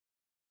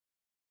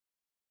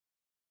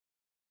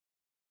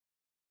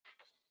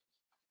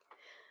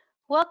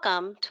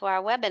Welcome to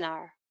our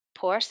webinar,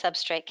 Poor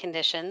Substrate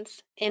Conditions,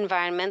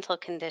 Environmental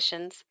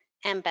Conditions,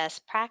 and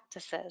Best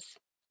Practices.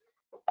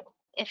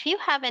 If you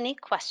have any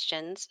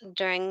questions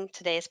during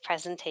today's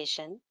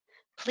presentation,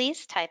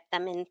 please type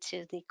them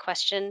into the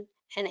question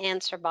and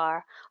answer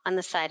bar on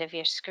the side of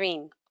your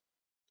screen.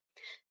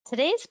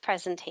 Today's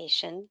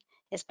presentation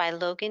is by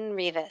Logan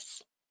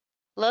Rivas.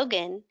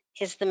 Logan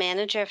is the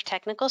Manager of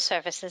Technical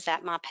Services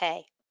at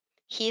MAPEI.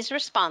 He's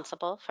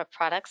responsible for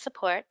product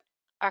support,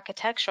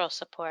 architectural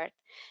support,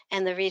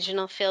 and the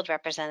regional field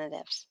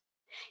representatives.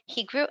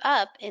 He grew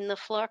up in the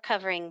floor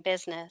covering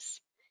business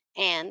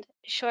and,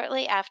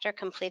 shortly after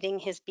completing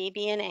his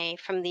BB&A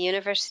from the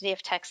University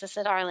of Texas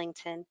at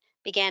Arlington,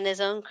 began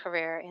his own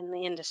career in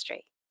the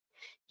industry.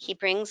 He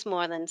brings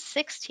more than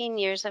 16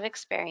 years of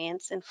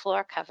experience in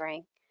floor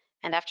covering,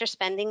 and after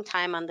spending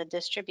time on the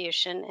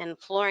distribution and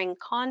flooring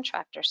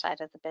contractor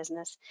side of the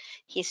business,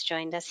 he's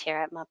joined us here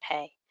at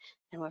MAPEI,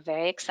 and we're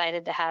very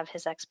excited to have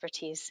his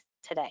expertise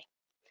today.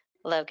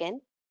 Logan,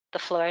 the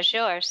floor is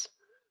yours.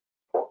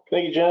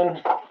 Thank you, Jen.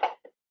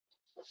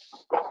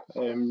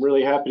 I'm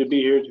really happy to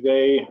be here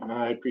today.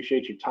 I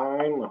appreciate your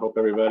time. I hope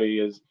everybody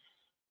is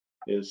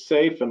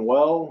safe and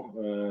well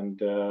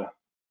and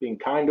being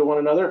kind to one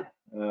another.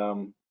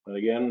 But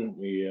again,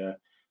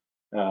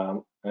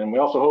 and we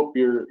also hope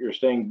you're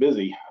staying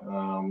busy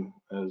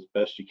as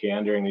best you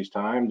can during these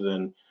times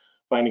and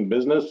finding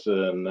business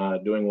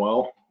and doing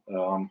well.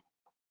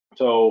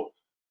 So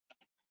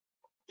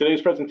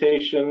today's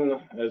presentation,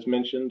 as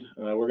mentioned,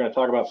 we're going to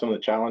talk about some of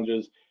the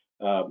challenges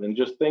and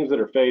just things that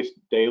are faced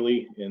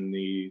daily in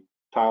the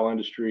tile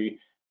industry.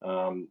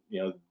 The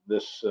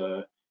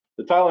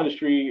tile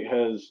industry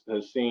has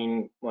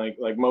seen, like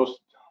most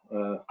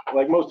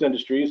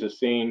industries, has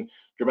seen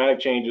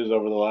dramatic changes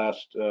over the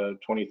last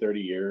 20,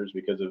 30 years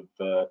because of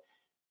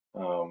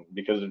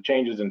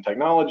changes in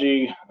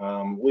technology,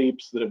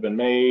 leaps that have been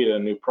made,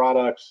 and new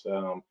products.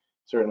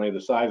 Certainly,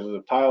 the sizes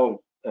of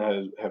tile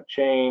have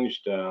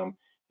changed,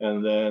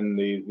 and then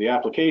the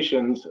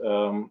applications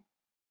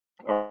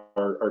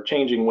are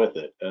changing with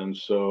it. And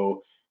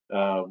so,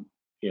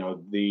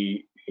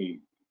 the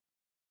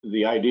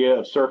idea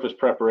of surface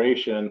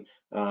preparation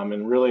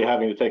and really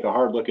having to take a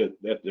hard look at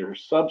their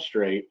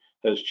substrate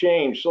has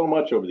changed so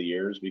much over the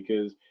years,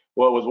 because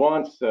what was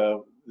once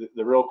the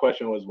real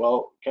question was,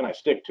 well, can I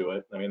stick to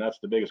it? I mean, that's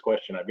the biggest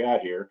question I've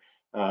got here.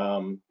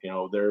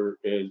 There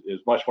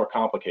is much more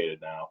complicated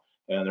now,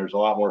 and there's a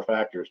lot more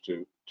factors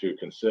to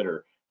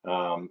consider.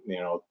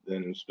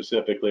 And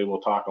specifically,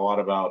 we'll talk a lot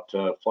about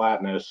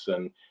flatness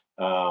and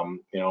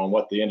and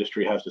what the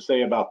industry has to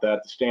say about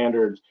that, the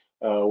standards,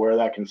 where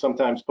that can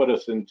sometimes put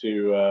us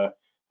into a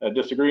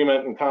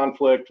disagreement and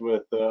conflict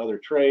with other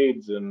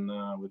trades and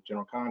with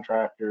general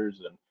contractors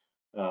and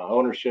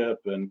ownership,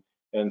 and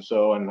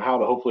how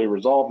to hopefully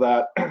resolve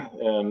that,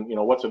 and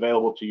what's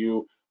available to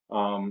you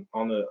on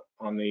the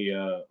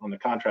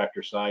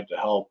contractor side to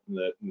help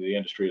that the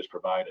industry has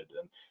provided.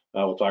 And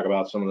we'll talk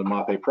about some of the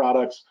MAPEI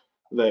products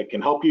that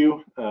can help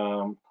you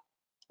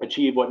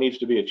achieve what needs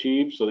to be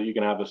achieved so that you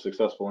can have a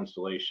successful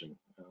installation.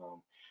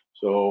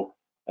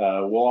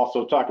 We'll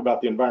also talk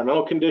about the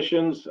environmental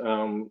conditions,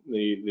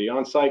 the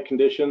on-site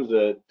conditions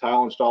that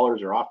tile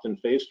installers are often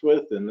faced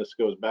with, and this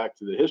goes back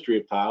to the history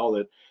of tile,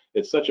 that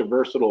it's such a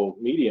versatile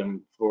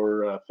medium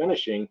for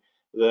finishing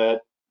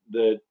that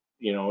there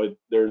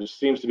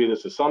seems to be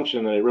this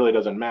assumption that it really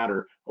doesn't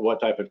matter what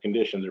type of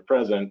conditions are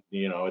present.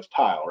 It's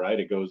tile, right?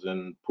 It goes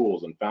in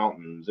pools and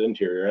fountains,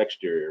 interior,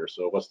 exterior.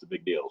 So what's the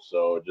big deal?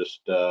 So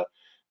just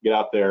get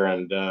out there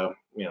and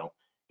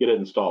get it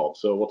installed.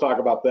 So we'll talk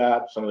about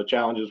that, some of the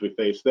challenges we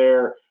face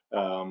there,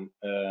 and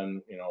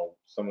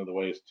some of the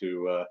ways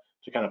to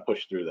kind of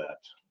push through that.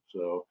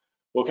 So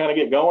we'll kind of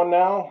get going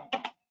now.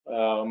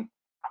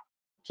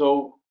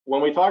 So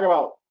when we talk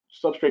about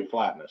substrate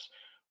flatness,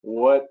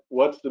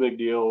 what's the big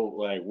deal?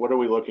 Like, what are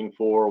we looking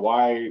for?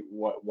 Why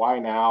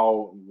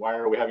now? Why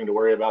are we having to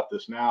worry about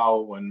this now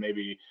when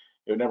maybe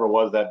it never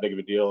was that big of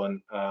a deal?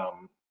 And I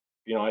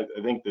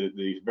think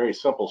the very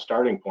simple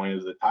starting point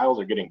is that tiles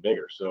are getting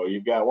bigger. So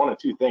you've got one of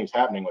two things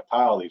happening with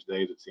tile these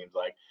days. It seems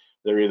like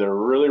they're either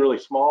really, really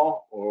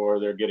small or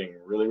they're getting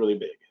really, really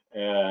big.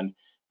 And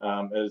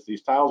as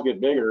these tiles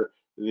get bigger,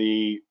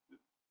 the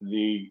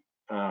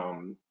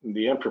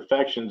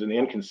imperfections and the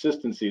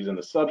inconsistencies in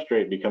the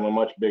substrate become a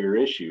much bigger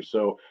issue.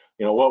 So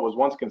what was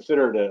once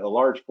considered a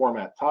large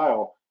format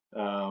tile,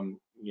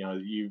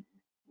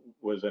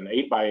 was an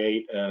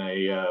 8x8 and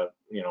a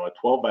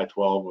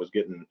 12x12 was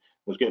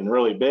getting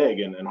really big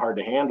and hard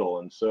to handle.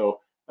 And so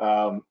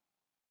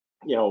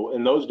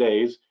in those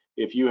days,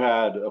 if you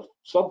had a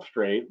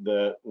substrate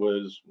that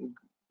was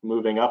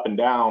moving up and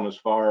down as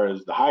far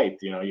as the height,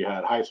 you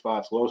had high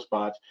spots, low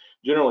spots.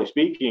 Generally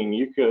speaking,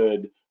 you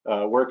could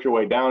work your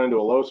way down into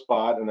a low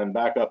spot and then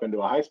back up into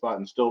a high spot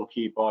and still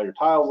keep all your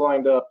tiles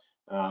lined up,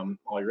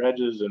 all your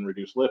edges, and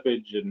reduce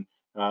lippage, and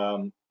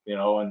you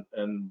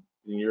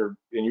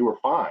were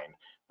fine.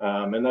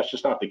 And that's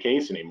just not the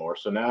case anymore.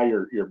 So now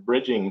you're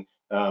bridging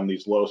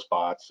these low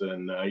spots,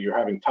 and you're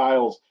having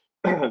tiles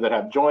that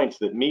have joints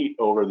that meet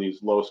over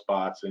these low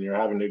spots, and you're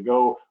having to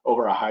go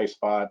over a high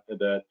spot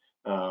that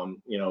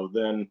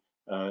then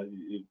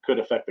it could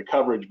affect the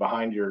coverage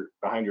behind your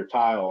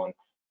tile.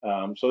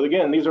 And so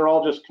again, these are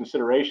all just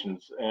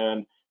considerations.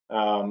 And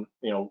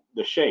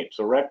the shape.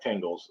 So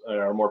rectangles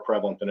are more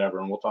prevalent than ever,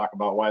 and we'll talk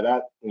about why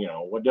that.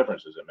 What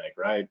difference does it make,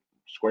 right?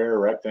 Square,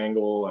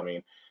 rectangle. I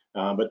mean,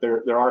 but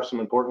there are some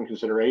important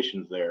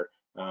considerations there.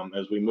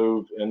 As we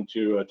move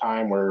into a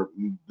time where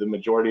the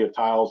majority of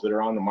tiles that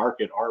are on the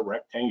market are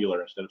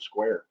rectangular instead of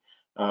square.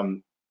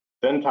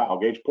 Thin tile,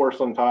 gauge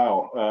porcelain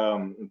tile,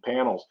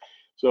 panels.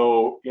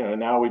 So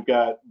now we've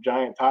got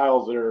giant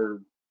tiles that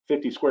are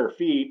 50 square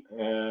feet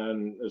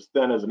and as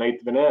thin as an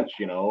eighth of an inch,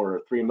 or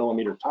a 3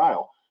 millimeter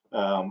tile.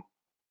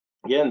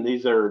 Again,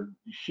 these are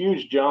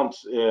huge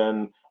jumps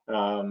in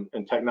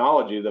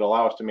technology that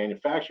allow us to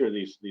manufacture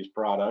these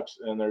products,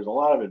 and there's a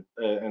lot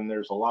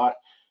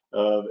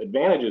of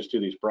advantages to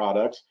these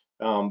products,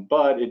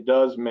 but it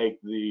does make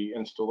the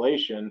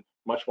installation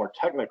much more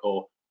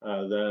technical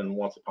than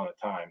once upon a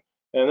time.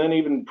 And then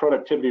even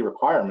productivity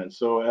requirements.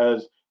 So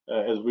as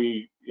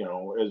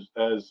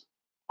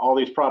all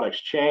these products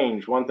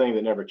change, one thing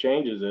that never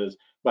changes is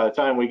by the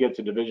time we get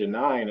to Division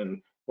 9,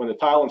 and when the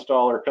tile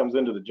installer comes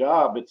into the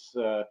job, it's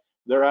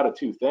they're out of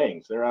two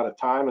things. They're out of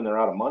time and they're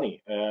out of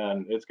money,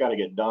 and it's got to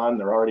get done.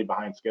 They're already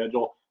behind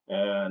schedule,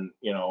 and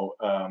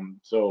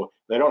so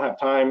they don't have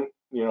time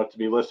to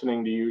be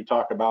listening to you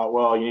talk about,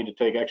 well, you need to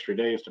take extra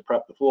days to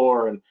prep the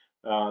floor and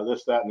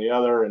this, that, and the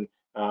other. And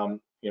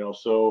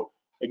so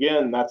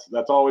again,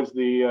 that's always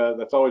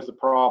the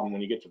problem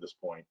when you get to this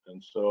point.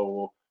 And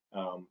so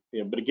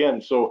but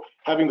again, so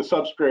having the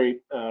substrate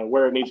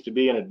where it needs to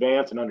be in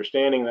advance and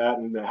understanding that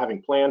and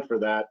having planned for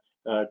that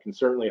can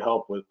certainly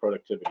help with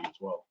productivity as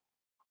well.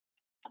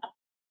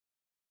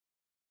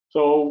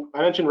 So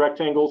I mentioned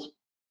rectangles.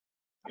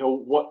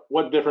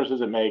 What difference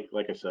does it make?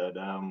 Like I said,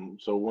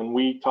 so when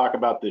we talk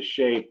about this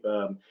shape,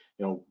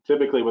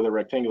 typically with a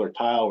rectangular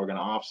tile, we're going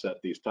to offset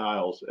these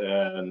tiles,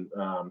 and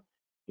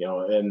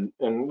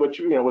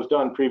which was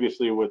done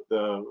previously with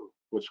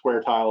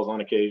square tiles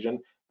on occasion,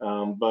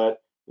 but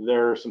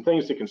there are some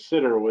things to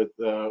consider with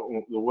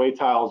the way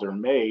tiles are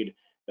made.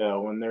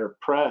 When they're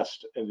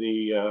pressed and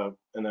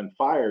then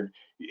fired,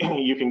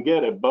 you can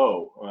get a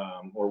bow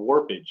or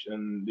warpage,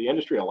 and the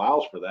industry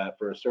allows for that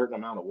for a certain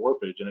amount of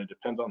warpage, and it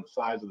depends on the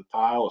size of the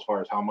tile as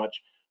far as how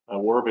much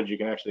warpage you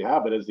can actually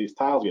have. But as these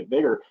tiles get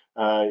bigger,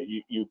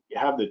 you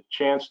have the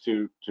chance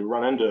to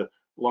run into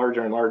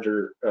larger and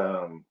larger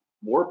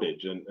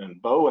warpage and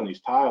bow in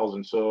these tiles.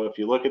 And so if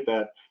you look at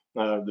that,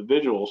 the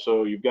visual,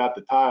 so you've got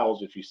the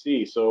tiles, if you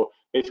see, so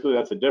basically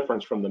that's the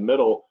difference from the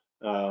middle,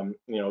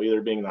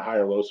 either being the high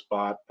or low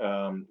spot,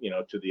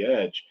 to the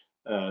edge,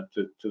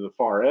 to the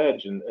far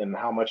edge, and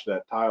how much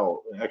that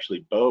tile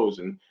actually bows.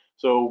 And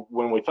so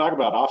when we talk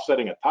about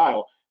offsetting a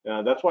tile,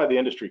 that's why the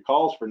industry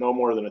calls for no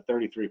more than a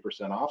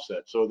 33%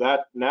 offset. So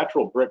that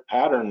natural brick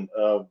pattern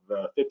of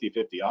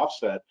 50-50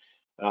 offset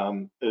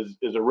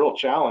is a real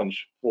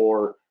challenge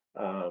for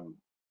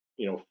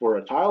for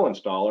a tile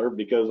installer,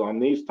 because on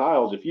these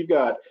tiles, if you've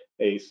got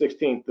a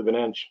 1/16 of an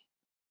inch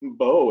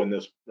bow in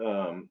this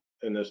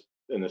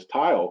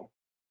tile,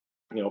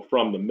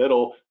 from the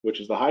middle, which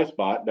is the high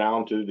spot,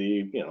 down to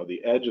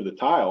the edge of the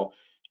tile,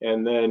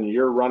 and then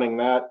you're running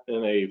that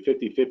in a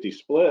 50-50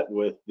 split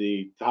with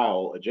the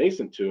tile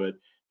adjacent to it,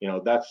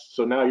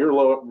 so now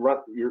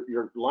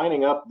you're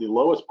lining up the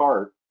lowest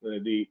part,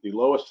 the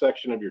lowest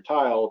section of your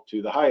tile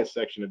to the highest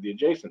section of the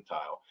adjacent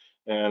tile.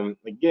 And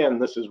again,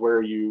 this is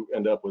where you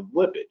end up with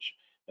lippage.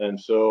 And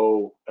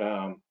so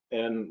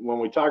and when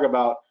we talk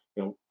about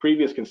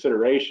previous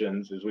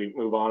considerations, as we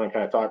move on and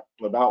kind of talk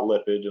about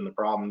lippage and the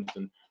problems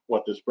and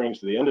what this brings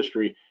to the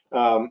industry,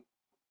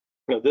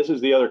 this is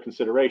the other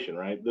consideration,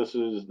 right? This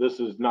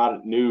is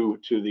not new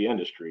to the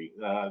industry.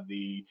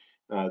 The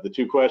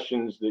two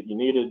questions that you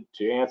needed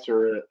to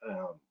answer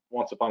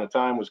once upon a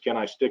time was, can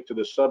I stick to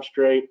the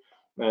substrate,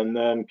 and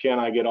then can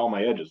I get all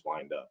my edges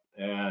lined up?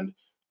 And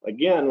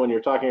again, when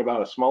you're talking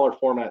about a smaller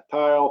format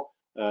tile,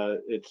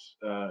 the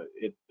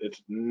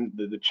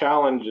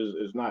challenge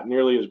is not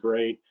nearly as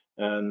great,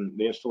 and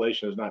the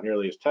installation is not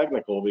nearly as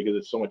technical, because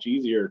it's so much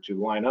easier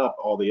to line up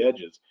all the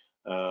edges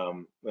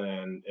and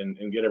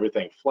get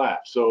everything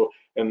flat. So,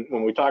 and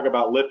when we talk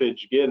about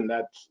lippage, again,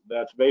 that's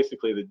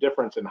basically the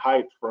difference in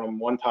height from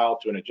one tile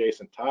to an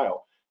adjacent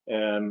tile.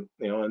 And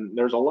and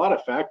there's a lot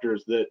of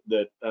factors that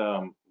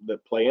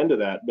play into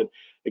that. But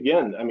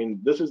again, I mean,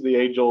 this is the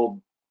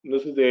age-old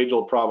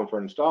problem for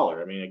an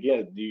installer. I mean,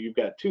 again, you've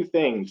got two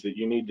things that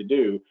you need to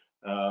do,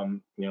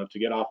 to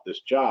get off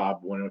this job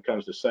when it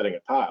comes to setting a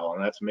tile,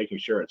 and that's making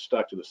sure it's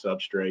stuck to the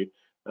substrate,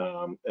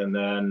 and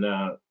then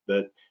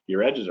that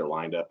your edges are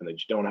lined up and that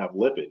you don't have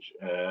lippage.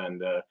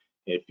 And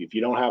if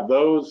you don't have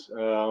those,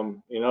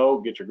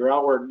 get your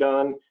grout work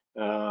done.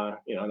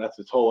 That's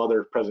this whole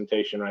other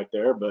presentation right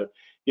there. But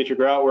get your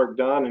grout work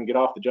done and get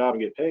off the job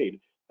and get paid.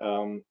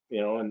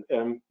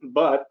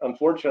 But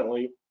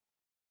unfortunately,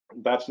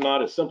 that's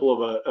not as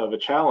simple of a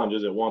challenge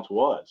as it once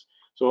was.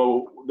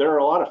 So there are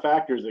a lot of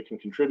factors that can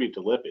contribute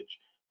to lippage.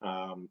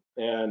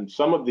 And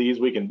some of these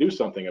we can do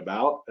something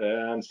about,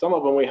 and some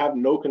of them we have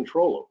no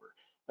control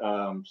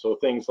over. So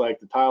things like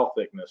the tile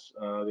thickness,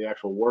 the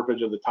actual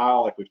warpage of the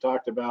tile, like we've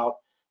talked about,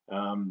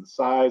 the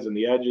size and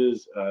the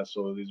edges.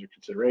 So these are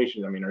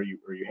considerations. I mean, are you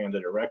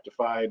handed a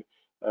rectified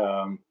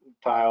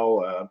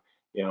tile?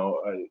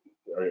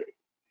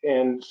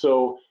 And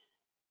so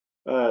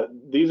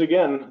these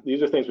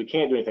are things we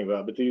can't do anything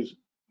about. But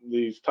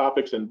these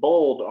topics in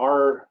bold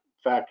are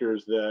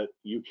factors that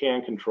you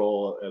can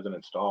control as an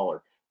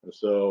installer. And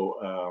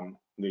so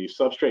the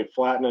substrate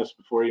flatness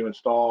before you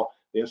install,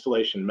 the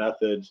installation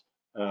methods,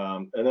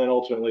 and then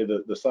ultimately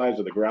the size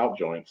of the grout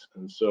joints.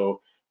 And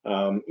so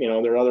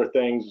there are other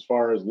things as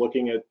far as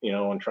looking at,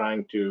 and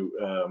trying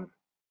to,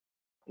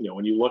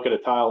 when you look at a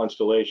tile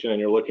installation and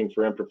you're looking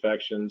for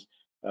imperfections,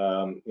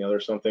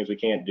 there's some things we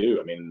can't do.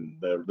 I mean,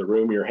 the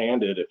room you're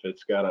handed, if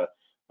it's got a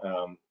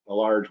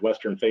large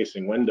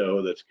western-facing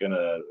window that's going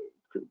to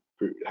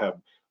have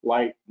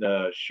light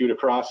shoot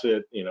across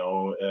it,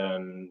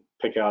 and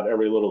pick out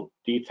every little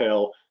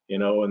detail,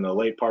 in the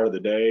late part of the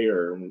day,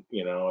 or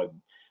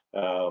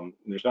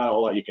there's not a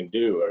whole lot you can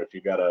do. Or if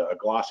you've got a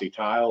glossy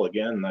tile,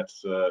 again,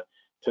 that's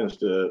tends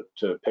to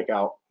pick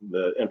out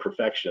the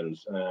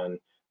imperfections. And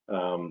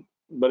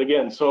but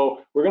again,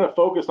 so we're going to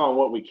focus on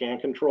what we can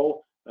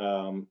control,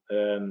 and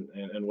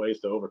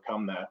ways to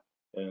overcome that,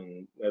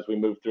 and as we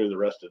move through the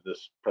rest of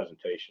this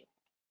presentation.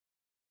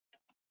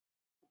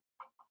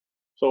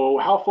 So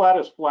how flat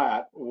is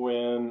flat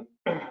when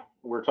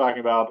we're talking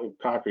about a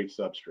concrete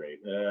substrate?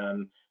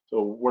 And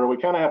so where we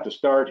kind of have to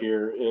start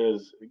here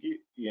is,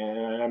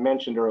 I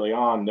mentioned early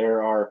on,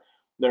 there are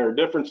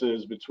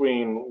differences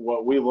between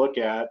what we look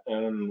at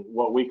and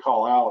what we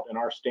call out in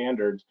our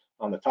standards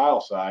on the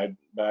tile side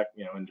back,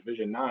 in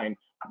Division 9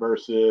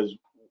 versus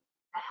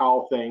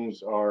how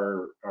things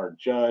are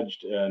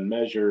judged and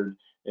measured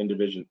in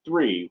Division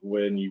 3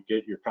 when you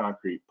get your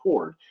concrete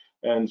poured.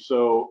 And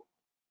so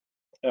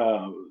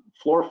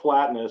floor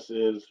flatness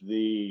is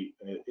the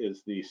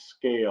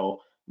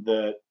scale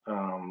that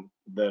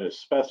is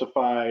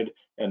specified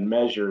and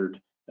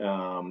measured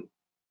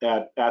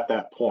at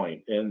that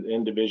point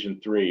in Division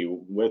 3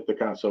 with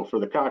so for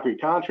the concrete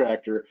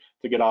contractor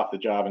to get off the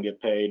job and get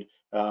paid,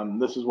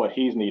 this is what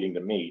he's needing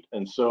to meet.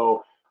 And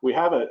so we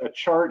have a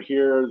chart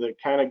here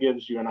that kind of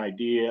gives you an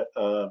idea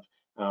of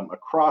a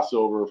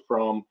crossover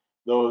from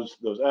those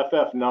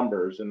FF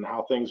numbers and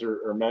how things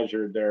are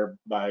measured there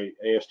by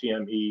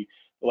ASTM E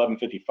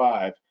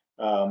 1155.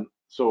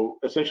 So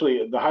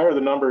essentially, the higher the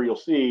number you'll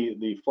see,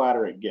 the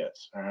flatter it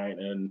gets. All right.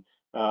 And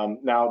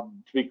now,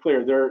 to be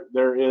clear,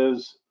 there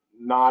is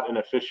not an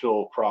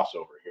official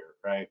crossover here,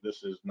 right?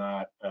 This is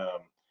not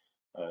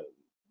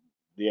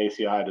the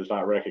ACI does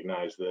not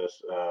recognize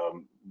this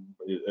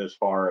as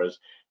far as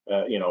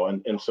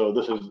and so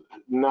this is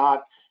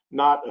not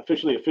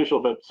officially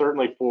official, but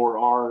certainly for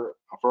our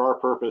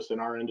purpose in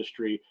our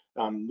industry,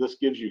 this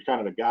gives you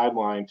kind of a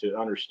guideline to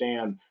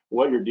understand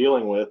what you're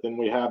dealing with, and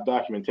we have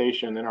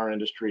documentation in our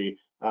industry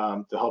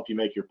to help you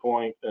make your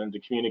point and to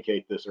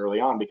communicate this early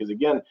on. Because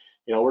again,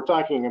 we're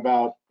talking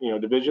about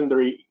Division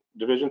 3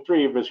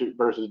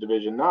 versus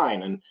Division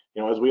 9, and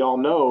as we all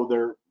know,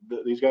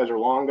 these guys are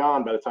long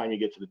gone by the time you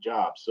get to the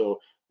job. So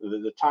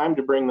the time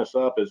to bring this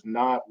up is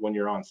not when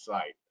you're on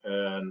site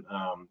and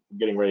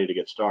getting ready to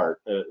get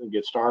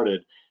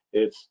started.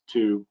 It's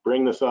to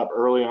bring this up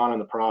early on in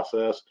the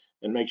process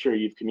and make sure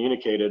you've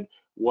communicated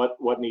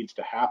what needs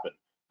to happen.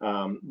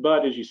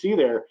 But as you see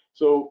there,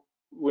 so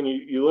when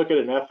you look at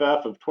an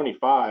FF of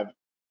 25,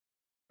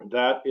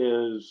 that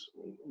is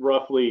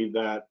roughly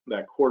that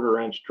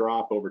quarter-inch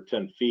drop over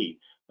 10 feet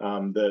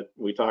that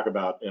we talk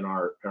about in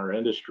our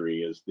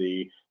industry as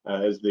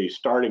the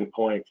starting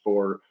point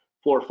for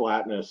floor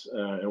flatness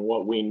and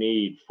what we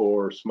need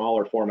for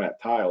smaller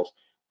format tiles.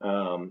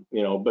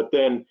 But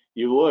then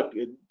you look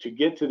to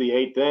get to the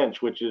 1/8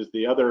 inch, which is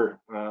the other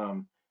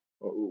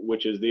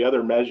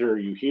measure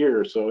you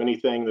hear. So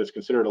anything that's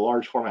considered a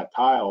large format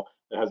tile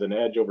that has an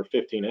edge over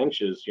 15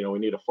 inches, we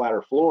need a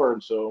flatter floor.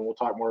 And so we'll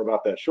talk more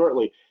about that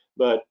shortly.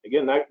 But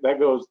again,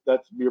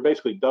 you're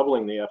basically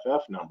doubling the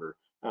FF number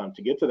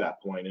to get to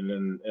that point. And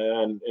then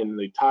in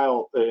the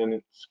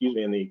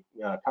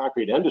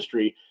concrete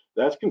industry,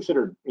 that's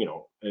considered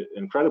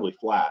incredibly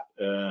flat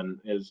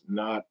and is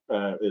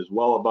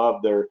well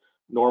above their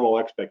normal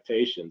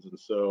expectations. And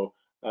so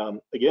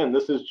again,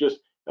 this is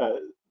just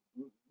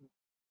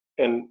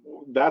and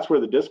that's where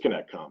the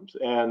disconnect comes.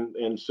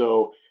 And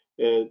so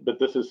but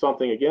this is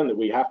something, again, that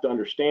we have to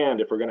understand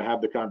if we're going to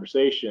have the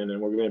conversation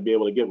and we're going to be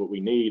able to get what we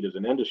need as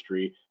an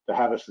industry to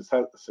have a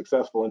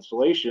successful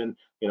installation,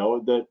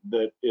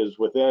 that is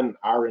within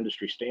our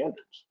industry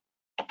standards.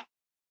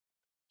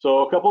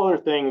 So a couple other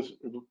things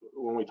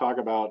when we talk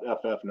about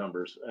FF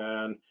numbers.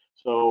 And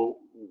so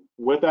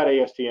with that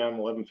ASTM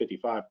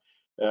 1155,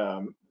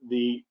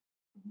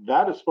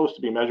 that is supposed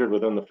to be measured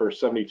within the first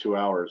 72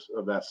 hours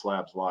of that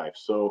slab's life.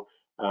 So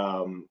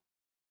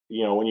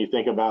when you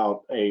think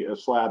about a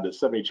slab that's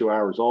 72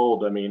 hours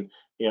old, I mean,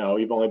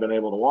 you've only been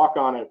able to walk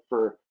on it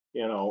for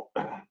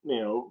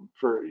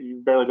for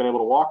you've barely been able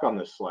to walk on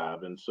this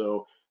slab. And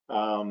so,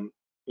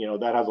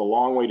 that has a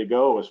long way to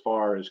go as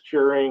far as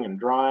curing and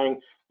drying.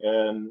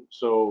 And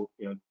so,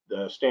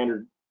 the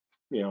standard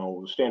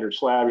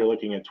slab, you're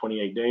looking at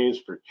 28 days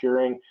for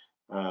curing,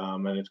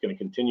 and it's going to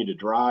continue to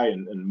dry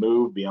and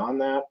move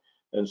beyond that.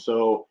 And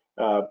so,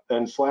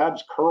 and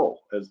slabs curl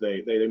as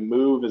they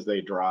move as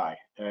they dry.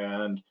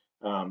 And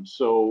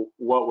so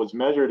what was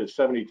measured at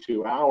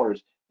 72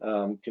 hours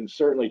can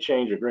certainly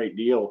change a great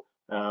deal,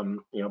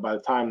 by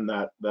the time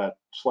that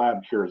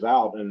slab cures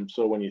out. And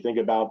so when you think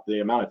about the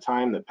amount of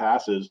time that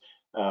passes,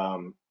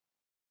 in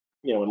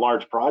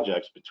large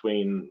projects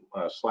between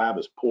a slab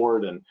is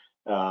poured and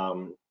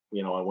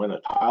and when a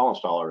tile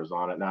installer is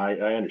on it. Now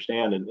I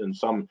understand in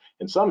some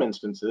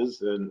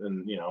instances,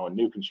 in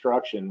new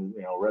construction,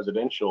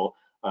 residential,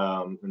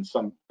 in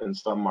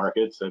some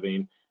markets, I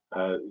mean,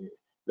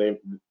 they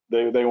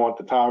want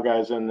the tile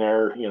guys in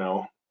there,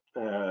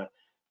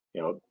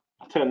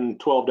 10,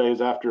 12 days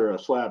after a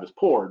slab is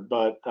poured.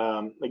 But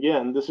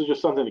again, this is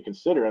just something to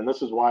consider, and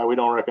this is why we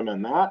don't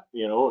recommend that,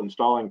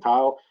 installing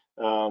tile,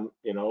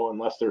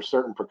 unless there's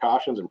certain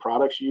precautions and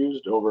products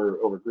used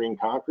over green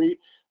concrete,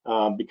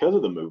 because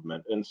of the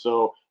movement. And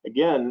so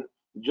again,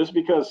 just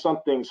because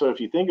something, so if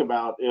you think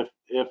about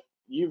if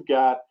you've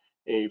got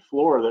a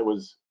floor that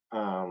was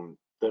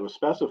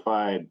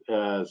specified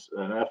as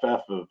an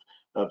FF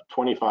of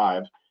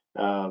 25,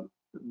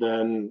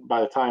 then by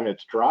the time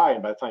it's dry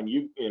and by the time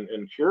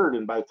and cured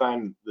and by the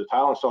time the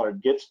tile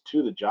installer gets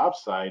to the job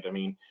site, I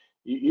mean,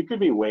 you could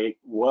be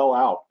well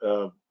out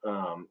of,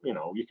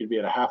 you could be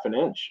at a half an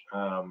inch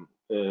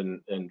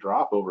and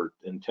drop over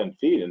in 10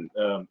 feet and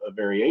a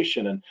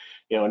variation. And,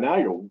 now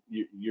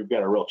you've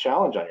got a real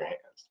challenge on your hands.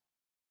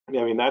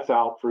 I mean, that's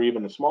out for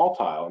even a small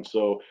tile. And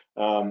so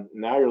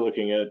now you're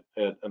looking at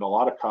a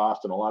lot of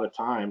cost and a lot of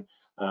time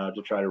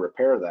to try to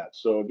repair that.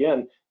 So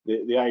again,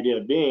 the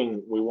idea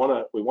being, we want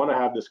to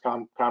have this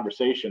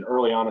conversation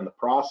early on in the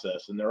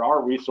process, and there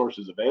are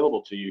resources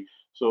available to you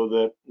so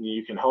that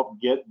you can help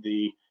get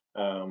the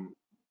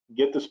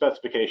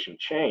specification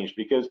changed,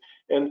 because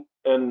and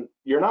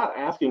you're not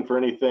asking for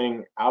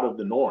anything out of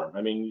the norm.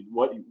 I mean,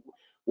 what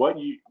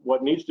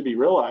needs to be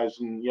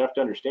realized and you have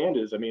to understand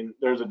is, I mean,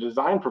 there's a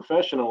design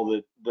professional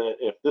that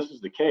if this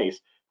is the case,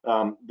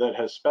 that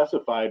has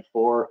specified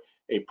for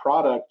a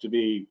product to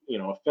be,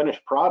 a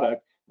finished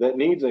product that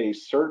needs a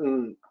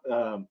certain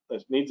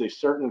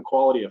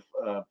quality of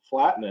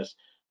flatness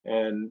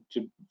and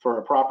for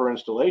a proper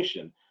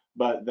installation,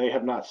 but they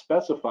have not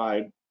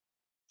specified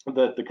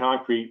that the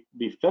concrete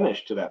be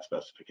finished to that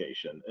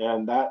specification.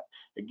 And that,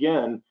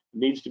 again,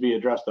 needs to be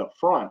addressed up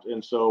front.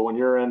 And so when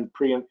you're in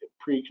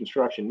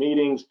pre-construction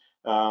meetings,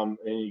 and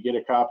you get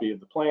a copy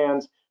of the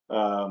plans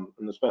and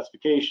the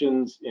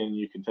specifications, and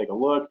you can take a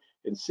look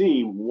and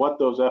see what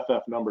those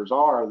FF numbers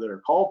are that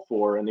are called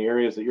for in the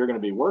areas that you're going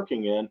to be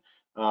working in,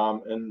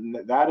 and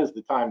that is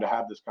the time to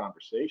have this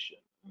conversation.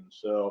 And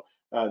so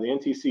the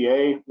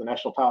NTCA, the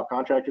National Tile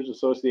Contractors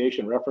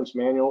Association reference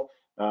manual,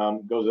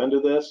 goes into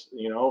this,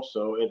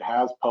 so it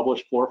has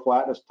published floor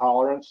flatness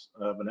tolerance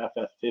of an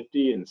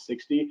FF50 and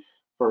 60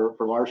 for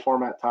large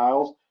format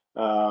tiles,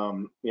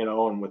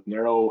 and with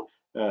narrow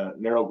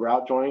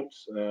grout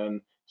joints.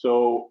 And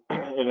so,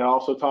 and it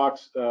also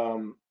talks,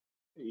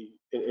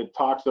 it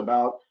talks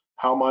about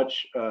how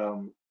much,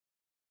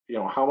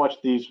 how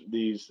much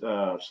these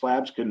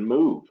slabs can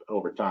move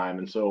over time.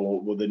 And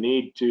so with the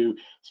need to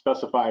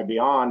specify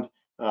beyond,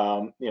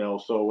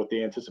 so with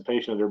the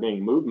anticipation of there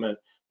being movement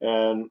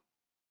and,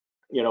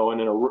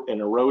 and an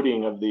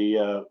eroding of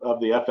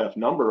the FF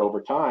number over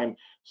time,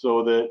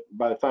 so that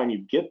by the time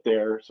you get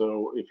there,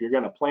 so if you're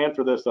going to plan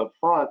for this up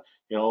front,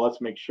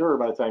 let's make sure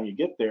by the time you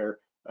get there,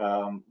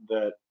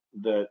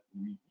 that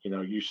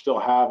you still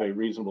have a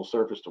reasonable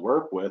surface to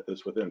work with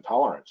that's within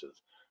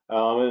tolerances.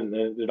 And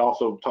it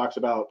also talks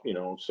about,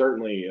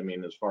 certainly, I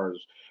mean, as far as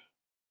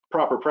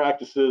proper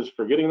practices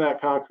for getting that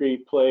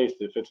concrete placed,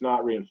 if it's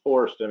not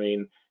reinforced, I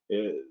mean,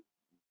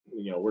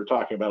 we're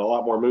talking about a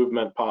lot more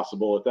movement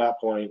possible at that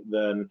point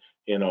than,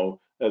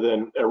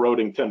 than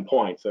eroding 10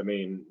 points. I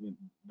mean,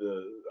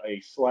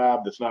 a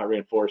slab that's not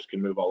reinforced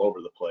can move all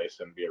over the place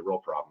and be a real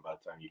problem by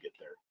the time you get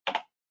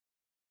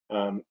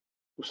there.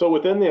 So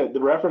within the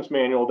reference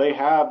manual, they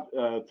have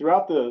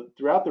throughout the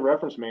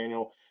reference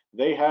manual,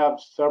 they have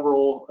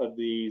several of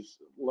these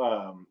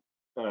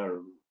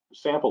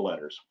sample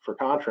letters for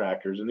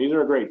contractors, and these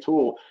are a great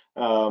tool,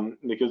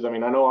 because I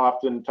mean, I know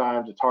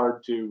oftentimes it's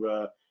hard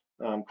to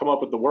come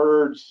up with the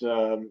words,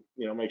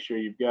 make sure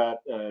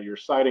you're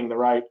citing the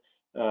right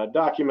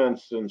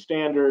documents and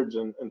standards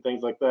and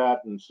things like that.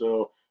 And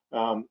so,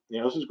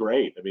 this is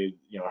great. I mean,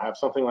 have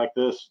something like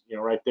this,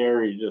 right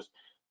there. You just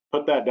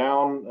put that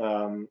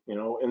down,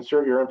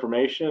 insert your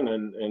information,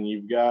 and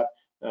you've got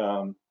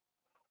a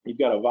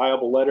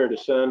viable letter to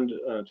send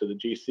to the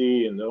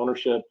GC and the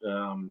ownership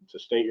to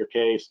state your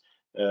case.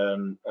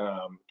 And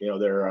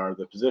there are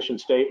the position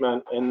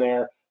statement in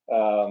there,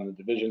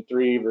 Division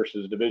 3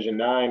 versus Division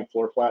 9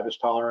 floor flatness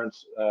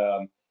tolerance.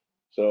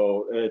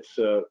 So it's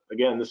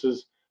again, this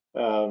is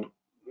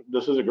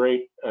this is a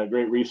great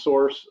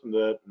resource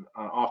that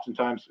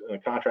oftentimes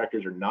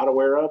contractors are not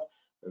aware of.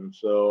 And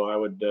so I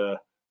would,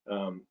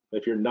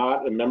 if you're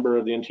not a member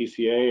of the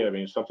NTCA, I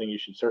mean, it's something you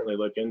should certainly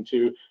look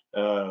into.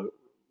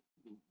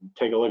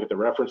 Take a look at the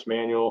reference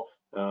manual.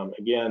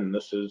 Again,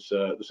 this is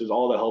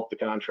all to help the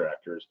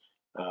contractors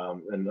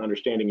and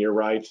understanding your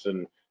rights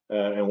and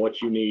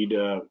what you need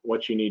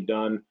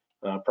done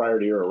prior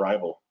to your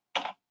arrival.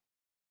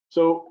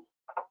 So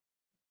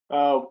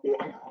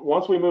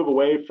once we move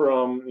away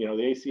from the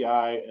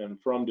ACI and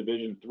from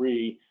Division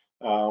 3,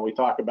 we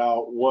talk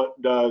about what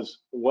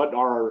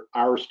are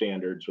our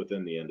standards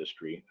within the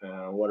industry.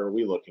 What are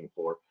we looking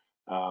for?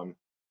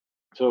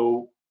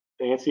 So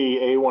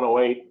ANSI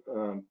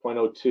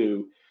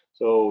A108.02.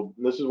 So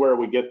this is where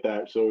we get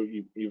that. So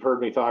you've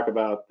heard me talk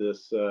about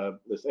this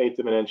eighth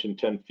of an inch and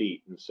 10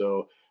 feet, and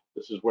so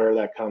this is where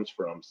that comes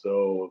from.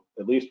 So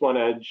at least one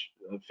edge,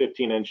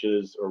 15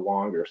 inches or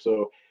longer.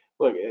 So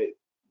look,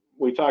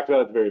 we talked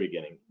about at the very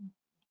beginning.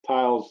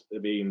 Tiles, I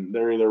mean,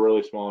 they're either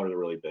really small or they're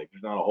really big.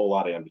 There's not a whole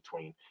lot of in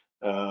between.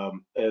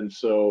 And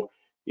so,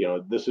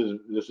 this is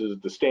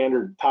the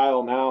standard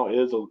tile now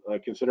is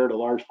considered a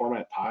large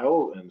format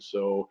tile. And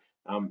so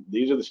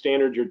these are the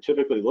standards you're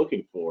typically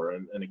looking for.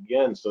 And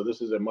again, so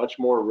this is a much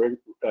more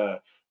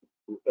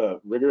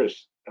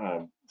rigorous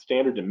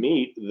standard to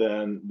meet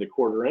than the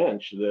 1/4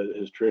 inch that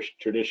has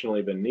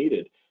traditionally been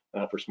needed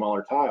for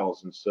smaller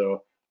tiles. And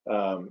so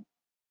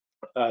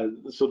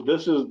so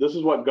this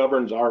is what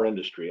governs our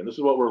industry, and this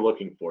is what we're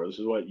looking for. This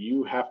is what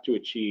you have to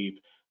achieve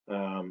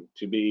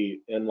to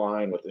be in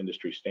line with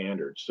industry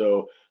standards.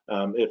 So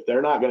if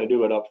they're not going to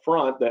do it up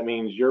front, that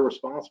means you're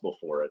responsible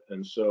for it.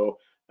 And so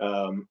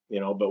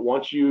but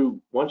once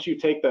you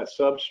take that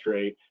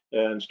substrate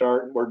and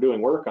we're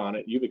doing work on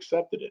it, you've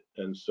accepted it.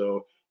 And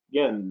so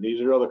again,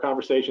 these are all the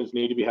conversations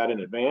need to be had in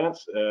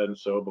advance. And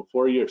so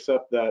before you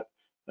accept that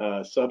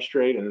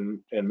substrate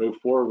and move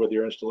forward with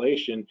your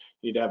installation,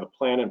 you need to have a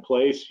plan in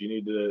place. You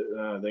need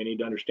to they need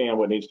to understand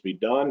what needs to be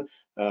done,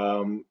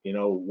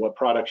 what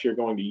products you're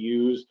going to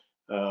use,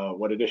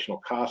 what additional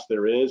cost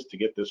there is to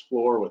get this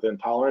floor within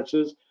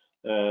tolerances,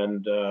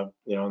 and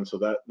and so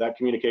that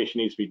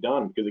communication needs to be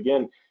done, because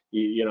again,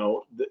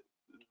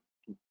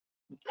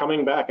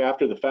 coming back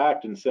after the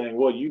fact and saying,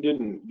 well, you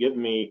didn't give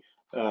me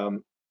a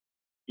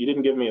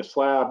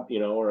slab,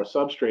 or a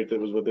substrate that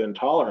was within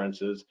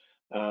tolerances.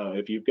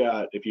 If you've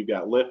got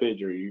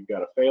lippage or you've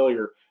got a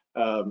failure,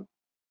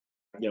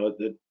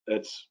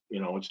 it's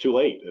too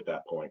late at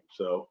that point.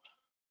 So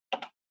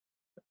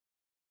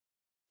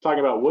talking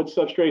about wood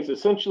substrates,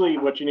 essentially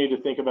what you need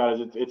to think about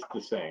is it's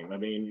the same. I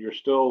mean, you're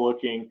still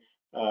looking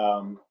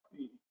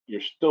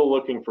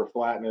for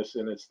flatness,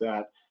 and it's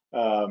that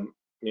that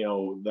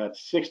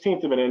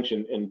 1/16 of an inch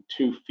in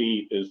 2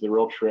 feet is the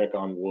real trick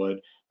on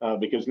wood,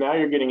 because now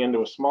you're getting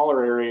into a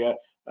smaller area,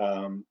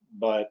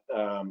 but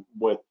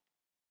with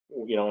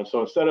and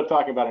so instead of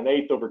talking about an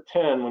 1/8 over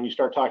 10, when you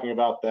start talking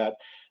about that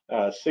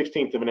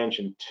 1/16 of an inch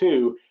in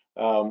 2,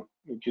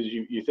 because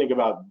you think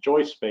about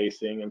joist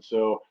spacing, and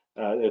so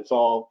it's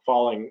all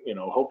falling,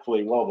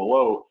 hopefully well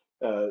below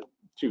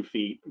 2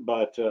 feet.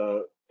 But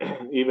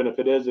even if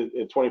it is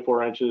at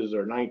 24 inches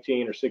or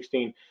 19 or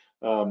 16,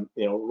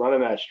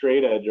 running that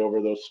straight edge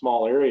over those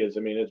small areas, I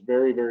mean, it's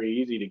very, very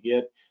easy to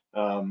get,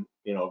 a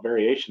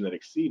variation that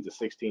exceeds a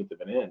 1/16 of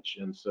an inch.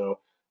 And so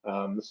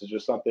this is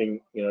just something,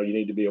 you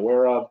need to be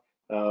aware of.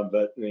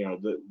 But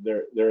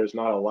there is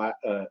not a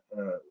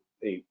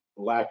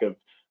lack of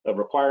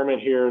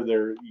requirement here.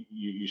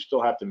 You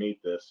still have to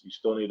meet this. You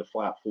still need a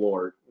flat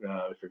floor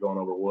if you're going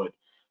over wood.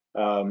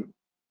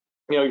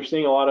 You're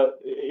seeing a lot of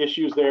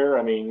issues there.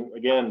 I mean,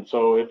 again,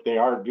 so if they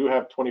do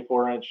have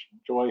 24-inch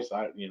joists,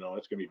 it's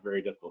going to be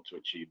very difficult to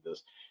achieve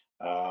this.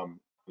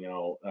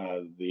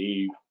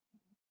 The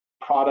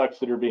products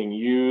that are being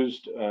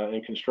used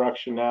in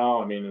construction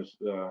now, I mean,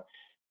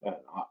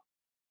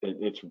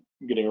 it's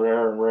getting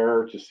rarer and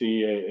rarer to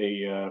see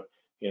a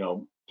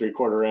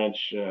 3/4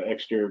 inch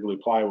exterior glue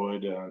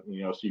plywood. So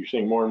you're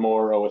seeing more and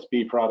more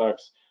OSB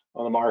products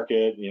on the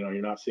market.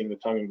 You're not seeing the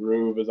tongue and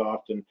groove as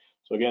often.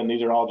 So again,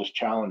 these are all just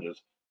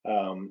challenges,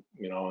 and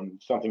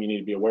something you need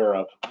to be aware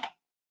of.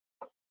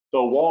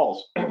 So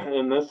walls,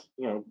 and this,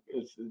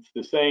 it's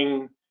the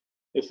same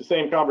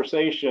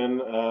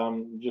conversation,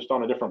 just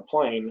on a different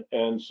plane.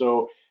 And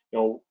so,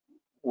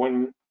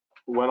 when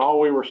all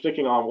we were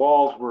sticking on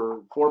walls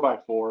were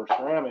 4x4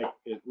 ceramic,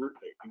 it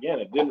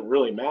didn't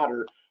really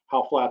matter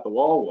how flat the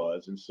wall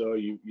was. And so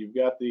you've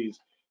got these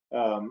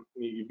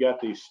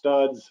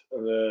studs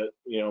that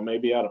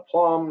maybe out of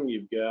plumb.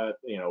 You've got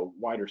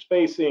wider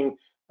spacing.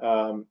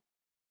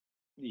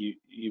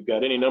 You've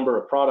got any number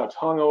of products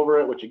hung over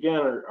it, which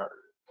again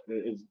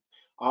is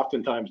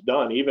oftentimes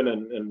done even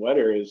in wet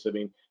areas. I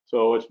mean,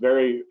 so it's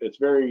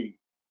very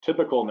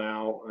typical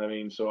now. I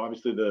mean, so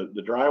obviously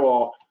the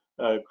drywall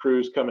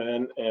crews come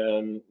in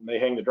and they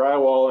hang the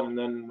drywall, and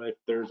then if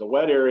there's a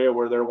wet area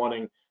where they're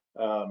wanting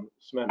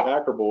cement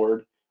backer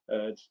board,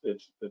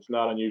 it's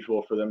not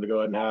unusual for them to go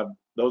ahead and have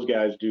those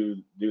guys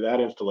do that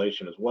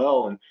installation as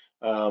well. And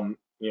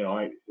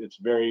it's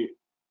very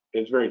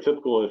it's very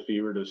typical if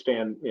you were to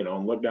stand,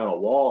 and look down a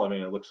wall. I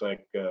mean, it looks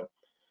like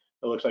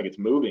it's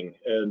moving.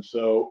 And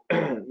so,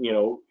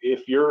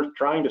 if you're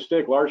trying to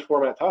stick large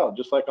format tile,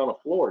 just like on a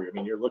floor, I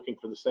mean, you're looking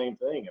for the same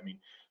thing. I mean,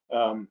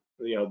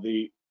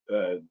 the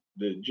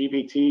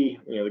GPT,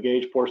 the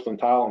gauge porcelain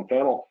tile and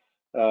panel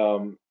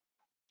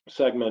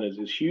segment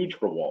is huge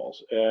for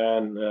walls,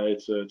 and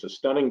it's a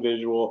stunning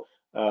visual,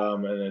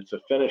 and it's a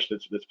finish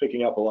that's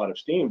picking up a lot of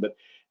steam. But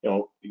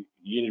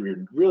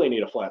you really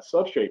need a flat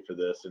substrate for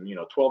this, and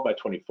 12 by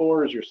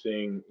 24s you're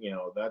seeing,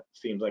 that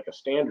seems like a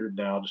standard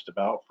now just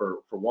about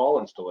for wall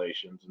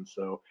installations. And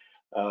so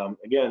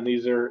again,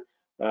 these are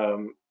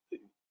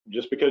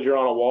just because you're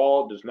on a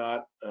wall does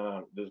not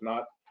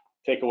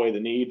take away the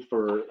need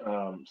for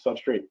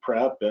substrate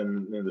prep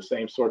and the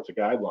same sorts of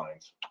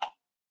guidelines.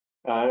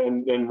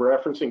 And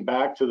referencing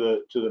back to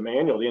the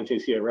manual, the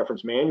NTCA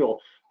reference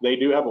manual, they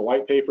do have a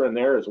white paper in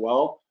there as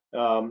well,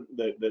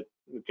 that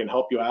can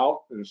help you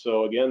out. And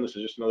so again, this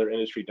is just another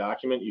industry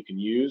document you can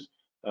use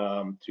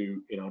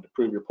to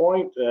prove your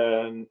point.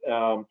 And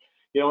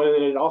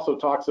and it also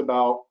talks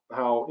about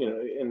how,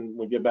 and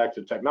we get back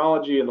to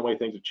technology and the way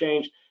things have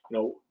changed.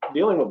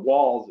 Dealing with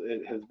walls,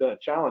 it has been a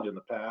challenge in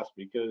the past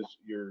because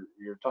you're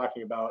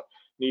talking about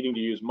needing to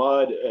use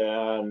mud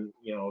and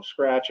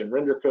scratch and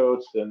render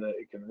coats, and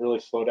it can really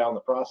slow down the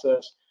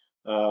process.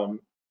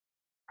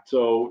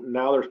 So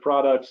now there's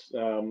products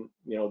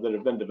that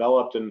have been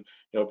developed, and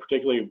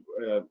particularly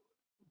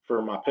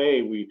for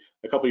MAPEI,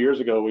 a couple of years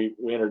ago we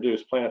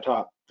introduced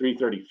Planetop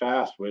 330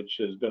 Fast, which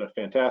has been a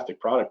fantastic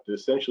product.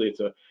 Essentially,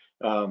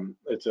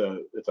 it's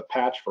a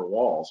patch for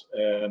walls,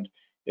 and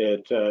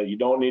you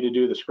don't need to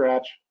do the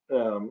scratch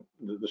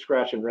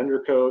and render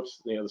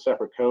coats, the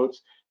separate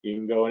coats. You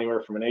can go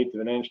anywhere from 1/8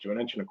 of an inch to 1 1/4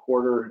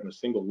 inches in a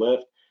single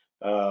lift.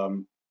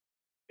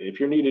 If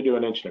you need to do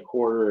 1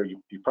 1/4 inches,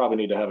 you probably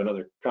need to have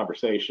another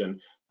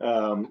conversation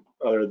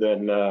other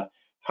than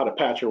how to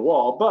patch your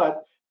wall.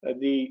 But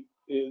the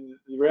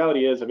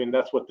reality is, I mean,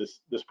 that's what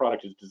this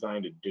product is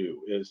designed to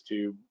do, is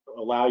to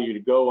allow you to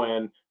go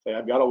in, say,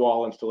 I've got a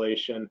wall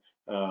installation.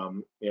 I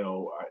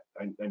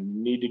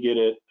need to get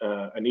it.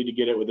 I need to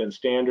get it within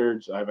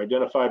standards. I've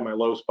identified my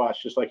low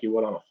spots just like you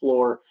would on a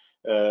floor.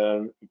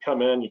 You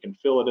come in, you can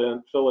fill it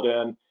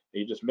in.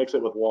 You just mix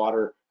it with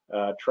water,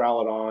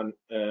 trowel it on,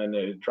 and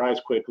it dries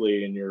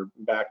quickly, and you're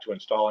back to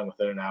installing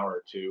within an hour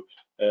or two.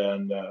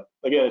 And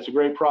again, it's a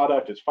great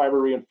product. It's fiber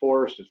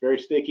reinforced. It's very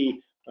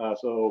sticky.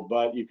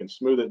 But you can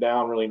smooth it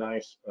down really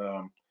nice.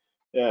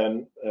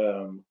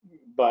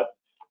 But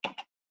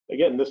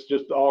again, this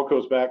just all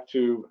goes back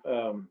to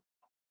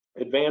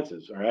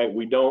advances. All right,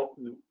 we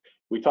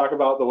talk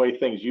about the way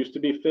things used to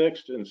be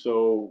fixed, and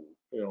so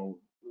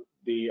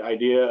the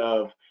idea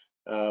of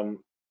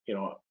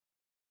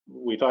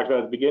we talked about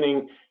at the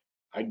beginning.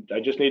 I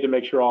just need to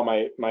make sure all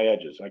my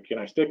edges. Can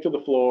I stick to the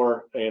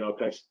floor? Can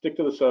I stick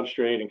to the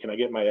substrate, and can I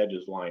get my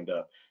edges lined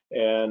up?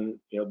 And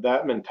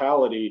that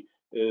mentality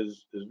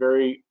is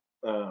very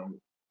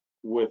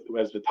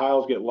as the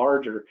tiles get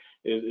larger,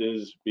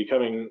 is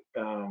becoming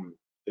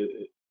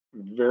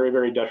very,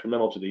 very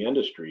detrimental to the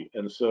industry.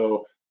 And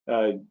so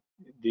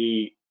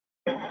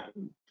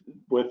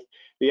with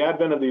the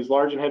advent of these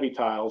large and heavy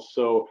tiles,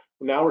 so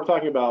now we're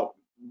talking about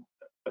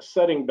a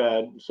setting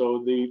bed. So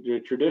the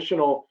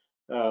traditional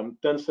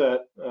thin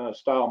set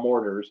style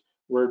mortars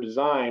were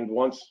designed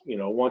once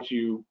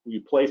you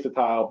place the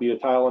tile, beat a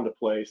tile into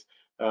place,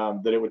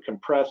 that it would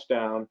compress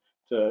down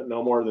to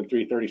no more than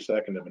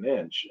 3/32 of an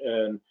inch.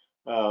 And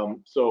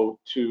so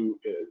to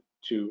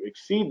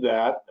exceed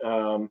that,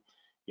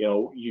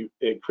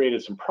 it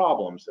created some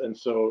problems. And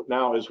so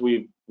now, as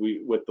we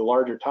with the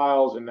larger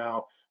tiles, and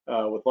now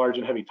with large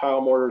and heavy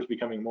tile mortars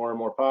becoming more and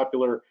more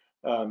popular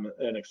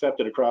and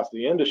accepted across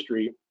the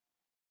industry,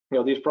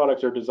 these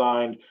products are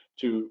designed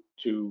to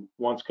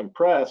once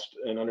compressed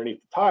and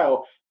underneath the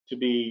tile to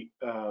be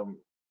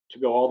to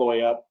go all the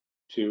way up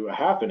to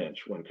 1/2 an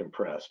inch when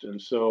compressed.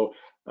 And so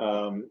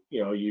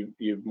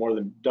you've more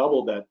than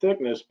doubled that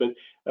thickness. But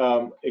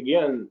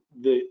again,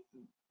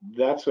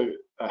 that's a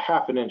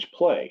 1/2 an inch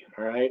play,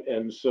 all right?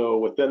 And so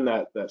within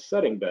that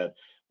setting bed,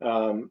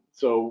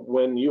 so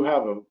when you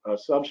have a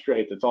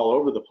substrate that's all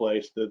over the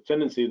place, the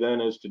tendency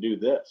then is to do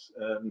this.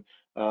 And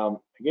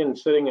again,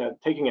 taking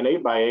an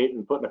 8x8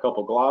 and putting a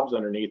couple globs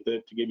underneath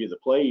it to give you the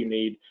play you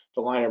need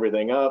to line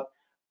everything up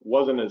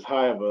wasn't as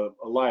high of a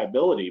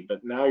liability.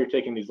 But now you're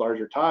taking these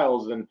larger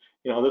tiles, and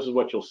this is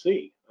what you'll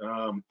see.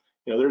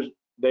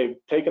 They've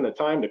taken the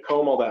time to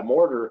comb all that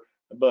mortar,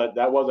 but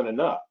that wasn't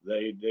enough.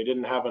 They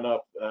didn't have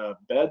enough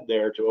bed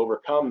there to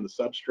overcome the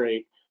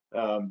substrate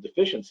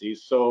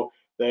deficiencies, so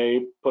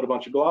they put a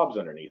bunch of globs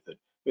underneath it.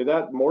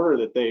 That mortar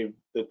that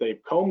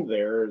they've combed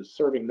there is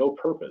serving no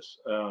purpose.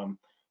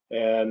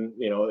 And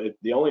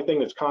the only thing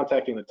that's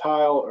contacting the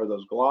tile are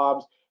those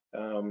globs.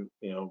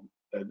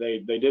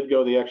 They did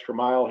go the extra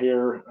mile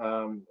here.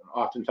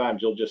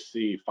 Oftentimes you'll just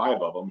see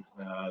 5 of them.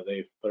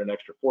 They've put an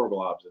extra 4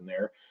 globs in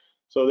there.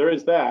 So there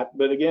is that.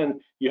 But again,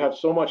 you have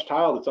so much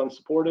tile that's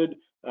unsupported.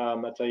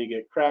 That's how you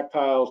get cracked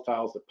tiles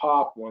that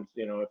pop once,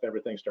 if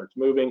everything starts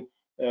moving.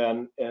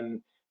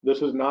 and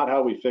this is not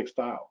how we fix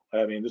tile.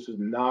 I mean, this is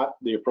not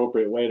the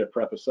appropriate way to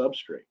prep a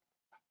substrate.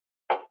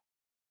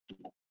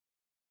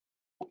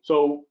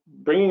 So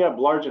bringing up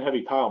large and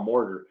heavy tile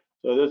mortar.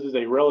 So this is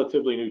a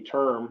relatively new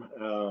term.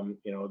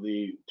 You know,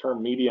 the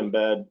term medium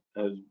bed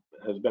has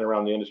been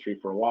around the industry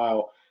for a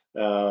while.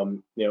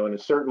 You know, and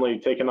it's certainly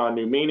taken on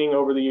new meaning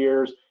over the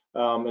years.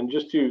 And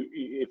just to,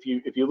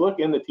 if you look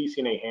in the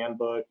TCNA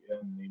handbook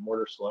and the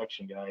mortar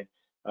selection guide,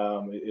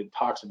 it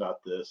talks about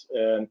this.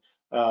 And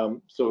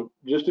so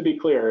just to be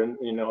clear, and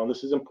you know, and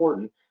this is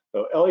important,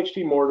 so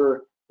LHT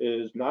mortar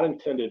is not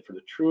intended for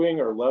the truing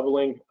or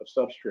leveling of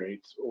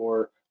substrates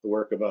or the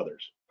work of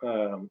others.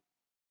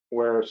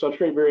 Where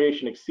substrate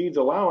variation exceeds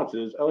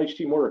allowances,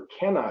 LHT mortar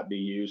cannot be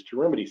used to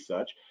remedy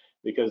such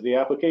because the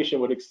application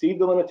would exceed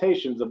the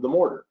limitations of the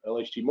mortar.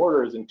 LHT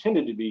mortar is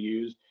intended to be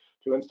used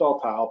to install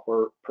tile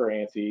per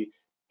ANSI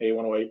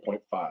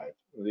A108.5,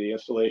 the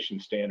installation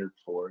standard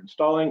for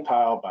installing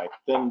tile by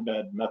thin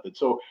bed method.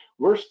 So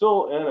we're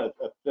still in a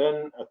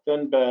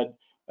thin bed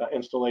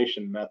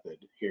installation method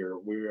here.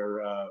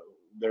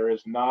 There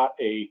is not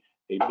a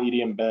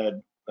medium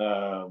bed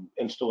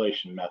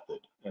installation method.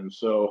 And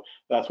so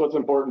that's what's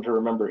important to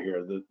remember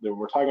here, that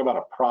we're talking about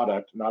a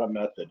product, not a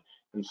method.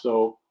 And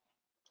so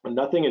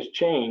nothing has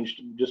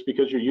changed just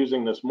because you're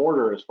using this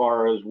mortar as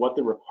far as what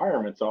the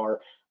requirements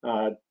are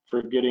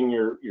for getting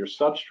your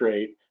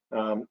substrate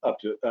up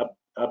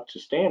to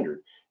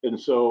standard. And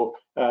so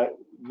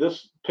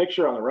this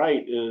picture on the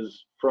right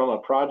is from a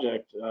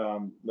project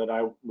that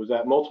I was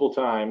at multiple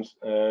times,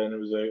 and it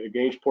was a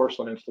gauge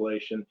porcelain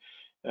installation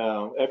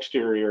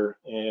exterior,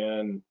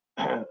 and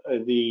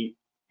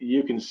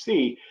you can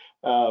see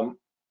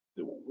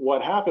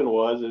what happened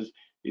was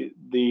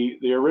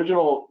the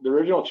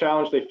original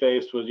challenge they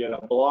faced was you had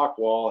a block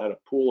wall, had a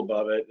pool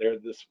above it.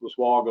 This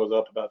wall goes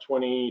up about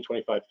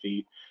 20-25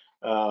 feet,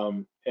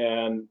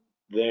 and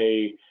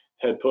they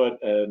had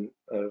put a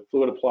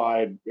fluid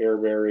applied air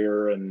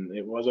barrier, and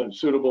it wasn't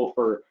suitable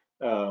for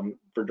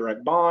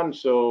direct bond.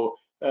 So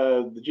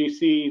the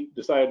GC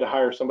decided to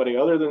hire somebody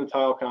other than the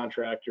tile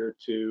contractor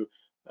to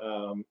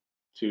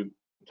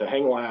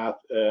hang lath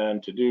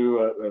and to do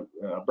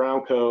a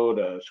brown coat,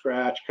 a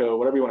scratch coat,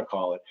 whatever you want to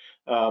call it.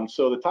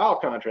 So the tile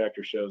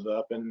contractor shows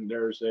up, and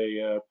there's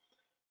a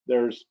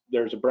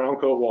brown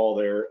coat wall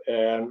there,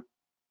 and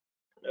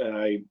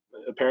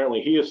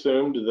apparently he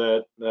assumed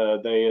that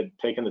they had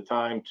taken the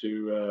time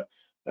to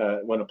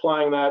when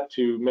applying that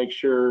to make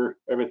sure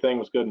everything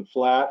was good and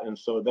flat, and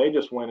so they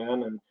just went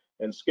in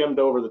and skimmed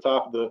over the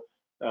top of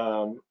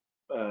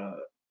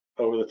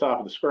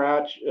the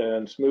scratch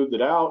and smoothed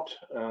it out.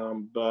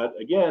 But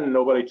again,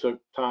 nobody took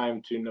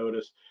time to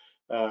notice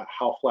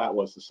how flat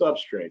was the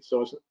substrate.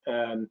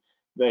 And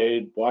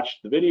they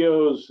watched the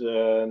videos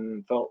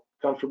and felt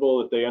comfortable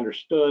that they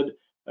understood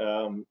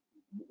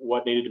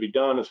what needed to be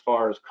done as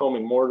far as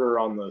combing mortar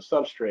on the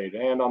substrate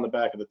and on the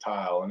back of the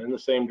tile and in the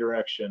same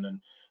direction.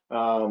 And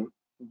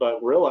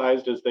but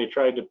realized as they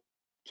tried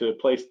to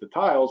place the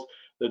tiles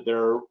that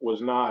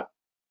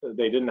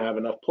they didn't have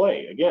enough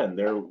play. Again,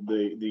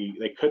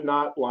 they could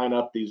not line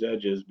up these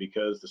edges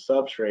because the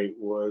substrate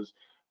was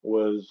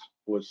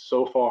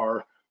so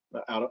far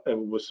out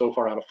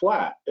of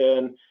flat.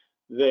 And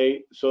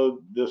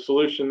so the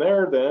solution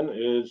there then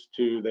is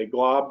they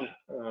globbed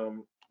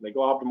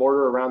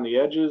mortar around the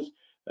edges,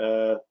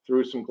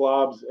 threw some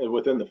globs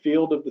within the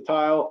field of the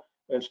tile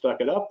and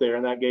stuck it up there,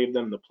 and that gave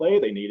them the play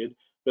they needed.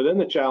 But then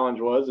the challenge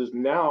is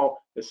now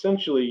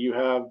essentially you've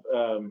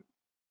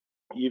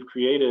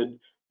created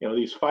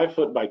these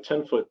 5-foot by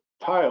 10-foot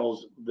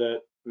tiles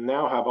that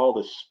now have all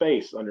this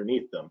space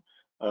underneath them.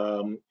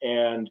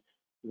 And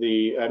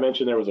I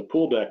mentioned there was a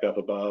pool deck up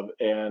above,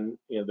 and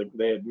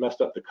they had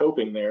messed up the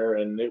coping there,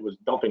 and it was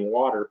dumping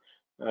water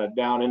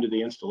down into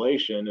the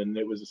installation, and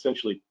it was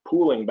essentially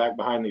pooling back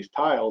behind these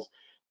tiles,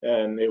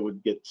 and it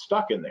would get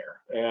stuck in there.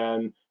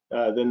 And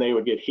then they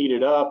would get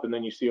heated up, and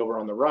then you see over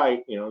on the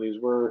right, these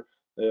were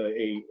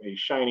a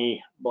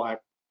shiny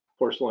black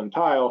porcelain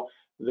tile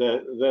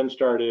that then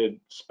started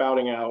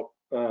spouting out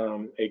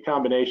a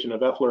combination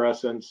of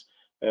efflorescence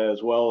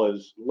as well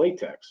as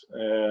latex.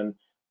 And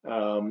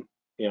so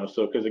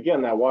because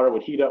again, that water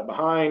would heat up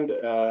behind,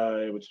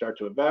 it would start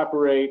to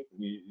evaporate,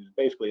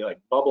 basically like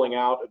bubbling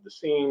out of the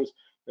seams,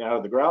 out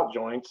of the grout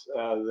joints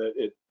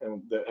that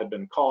had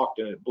been caulked,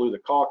 and it blew the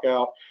caulk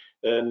out,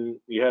 and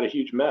you had a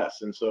huge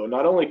mess. And so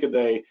not only could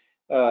they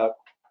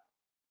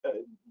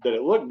that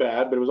it looked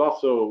bad, but it was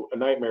also a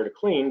nightmare to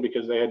clean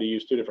because they had to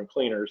use 2 different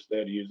cleaners. They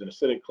had to use an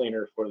acidic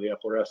cleaner for the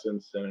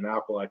efflorescence and an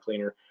alkali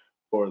cleaner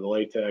for the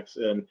latex,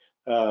 and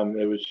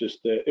it was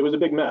a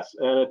big mess.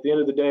 And at the end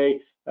of the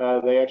day,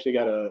 they actually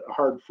got a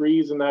hard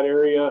freeze in that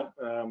area.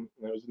 It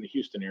was in the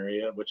Houston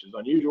area, which is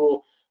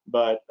unusual,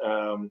 but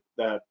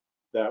that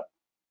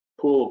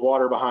pool of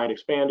water behind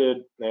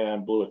expanded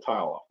and blew a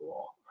tile off the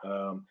wall.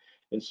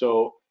 And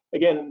so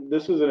again,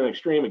 this is an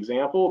extreme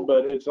example,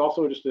 but it's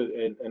also just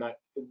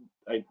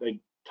I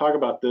talk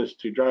about this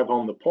to drive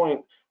home the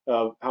point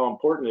of how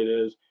important it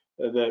is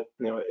that,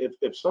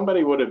 if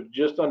somebody would have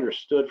just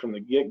understood from the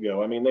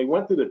get-go, I mean, they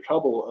went through the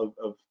trouble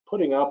of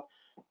putting up,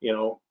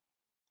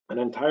 an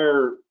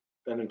entire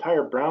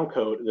brown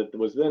coat that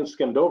was then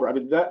skimmed over. I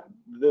mean, that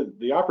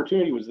the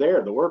opportunity was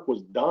there. The work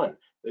was done.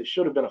 It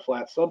should have been a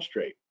flat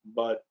substrate,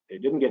 but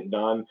it didn't get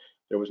done.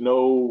 There was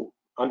no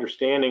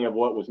understanding of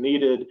what was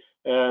needed,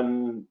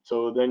 and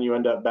so then you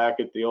end up back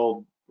at the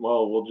old,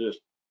 well, we'll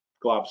just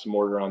glop some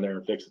mortar on there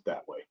and fix it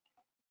that way.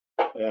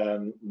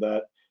 And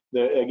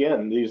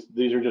again,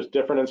 these are just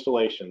different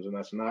installations, and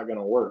that's not going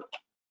to work.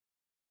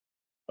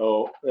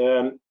 Oh,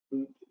 and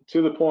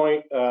to the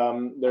point,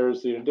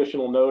 there's the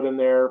additional note in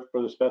there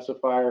for the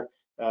specifier.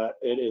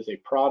 It is a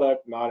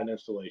product, not an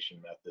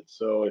installation method.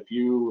 So if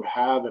you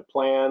have a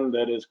plan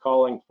that is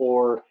calling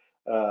for,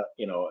 a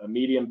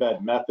medium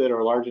bed method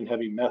or large and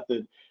heavy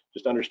method,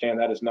 just understand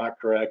that is not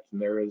correct,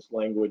 and there is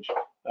language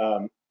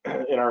in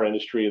our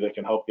industry that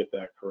can help get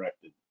that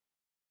corrected.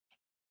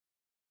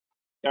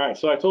 All right,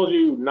 so I told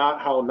you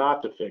how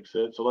not to fix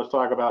it. So let's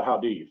talk about how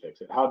do you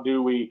fix it. How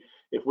do we,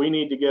 if we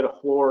need to get a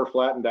floor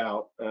flattened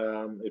out,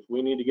 if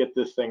we need to get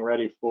this thing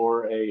ready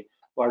for a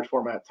large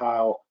format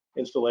tile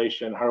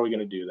installation, how are we going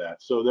to do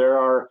that? So there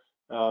are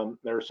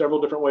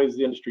several different ways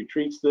the industry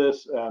treats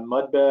this.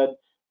 Mud bed,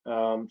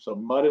 so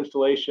mud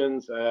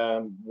installations,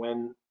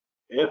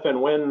 if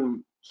and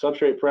when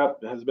substrate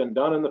prep has been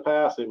done in the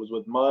past, it was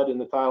with mud in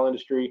the tile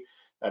industry.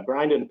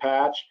 Grind and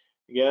patch.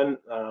 Again,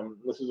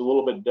 this is a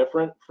little bit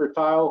different for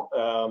tile,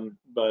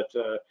 but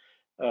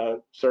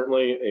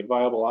certainly a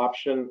viable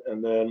option.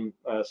 And then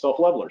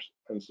self-levelers.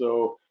 And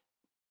so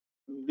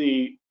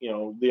the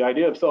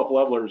idea of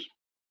self-levelers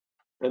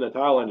in the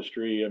tile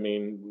industry, I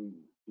mean,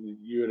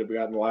 you would have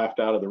gotten laughed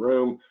out of the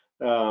room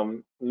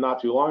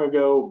not too long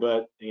ago.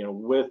 But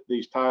with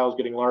these tiles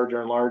getting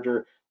larger and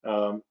larger,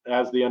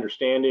 as the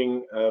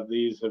understanding of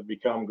these have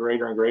become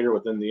greater and greater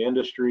within the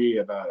industry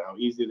about how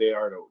easy they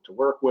are to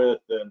work with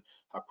and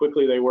how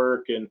quickly they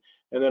work, and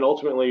then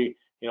ultimately,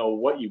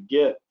 what you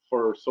get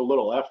for so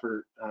little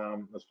effort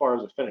as far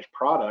as a finished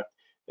product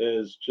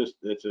is just,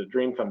 it's a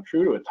dream come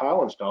true to a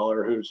tile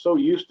installer who's so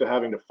used to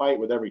having to fight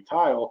with every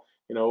tile,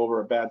 over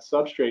a bad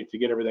substrate to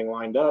get everything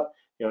lined up.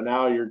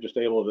 Now you're just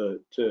able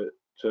to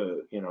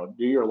do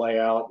your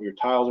layout. Your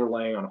tiles are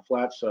laying on a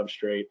flat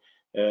substrate,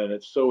 and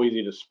it's so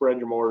easy to spread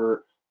your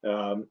mortar,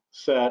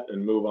 set,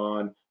 and move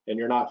on. And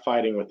you're not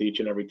fighting with each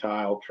and every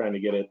tile trying to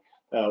get it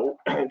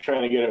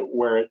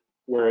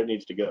where it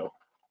needs to go.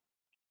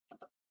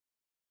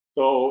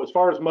 So as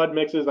far as mud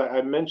mixes,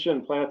 I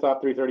mentioned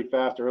Planetop 330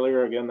 Fast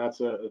earlier. Again, that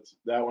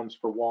one's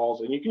for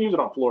walls, and you can use it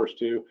on floors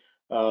too.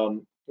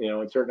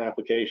 In certain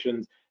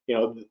applications,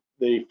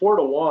 the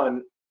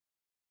 4-to-1,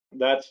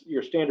 that's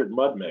your standard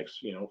mud mix.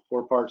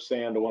 4 parts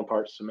sand to 1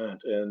 part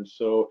cement, and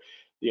so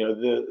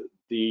the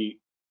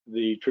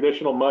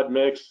traditional mud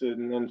mix,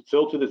 and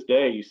still to this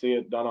day you see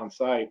it done on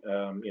site.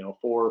 4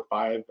 or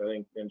 5, I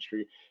think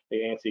industry, the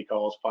ANSI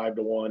calls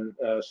 5-to-1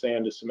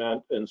 sand to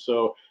cement, and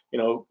so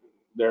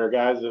there are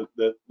guys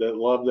that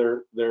love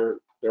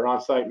their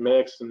on-site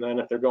mix, and then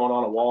if they're going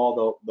on a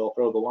wall, they'll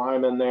throw the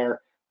lime in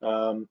there,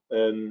 and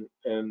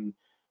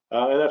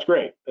that's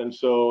great. And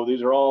so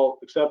these are all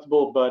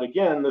acceptable. But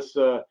again, this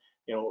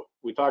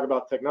we talk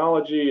about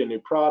technology and new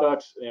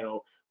products.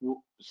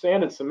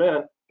 Sand and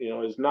cement,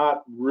 is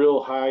not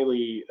real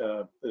highly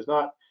is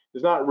not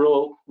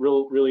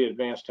really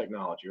advanced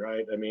technology,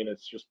 right? I mean,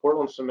 it's just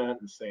Portland cement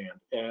and sand.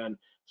 And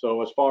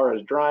so as far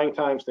as drying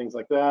times, things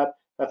like that,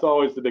 that's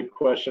always the big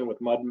question with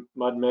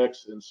mud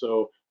mix. And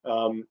so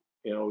in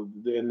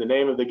the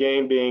name of the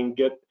game being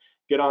get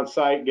on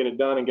site, get it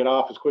done, and get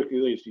off as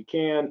quickly as you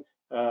can.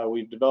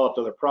 We've developed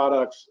other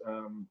products.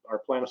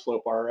 Our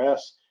Planaslope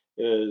RS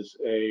is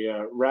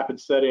a rapid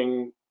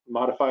setting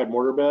modified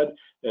mortar bed,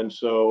 and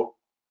so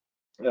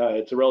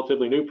it's a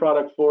relatively new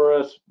product for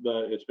us,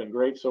 but it's been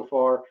great so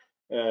far.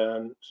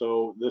 And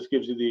so this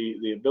gives you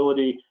the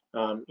ability,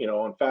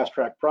 on fast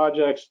track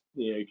projects,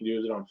 you can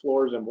use it on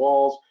floors and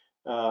walls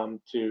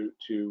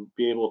to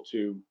be able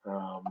to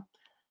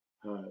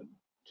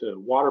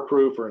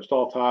waterproof or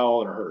install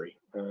tile in a hurry.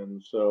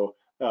 And so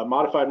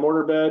modified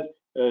mortar bed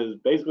is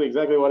basically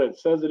exactly what it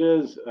says it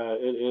is.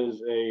 It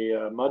is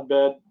a mud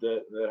bed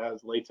that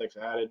has latex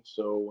added.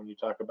 So when you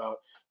talk about,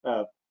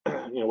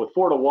 with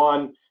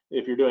 4-to-1,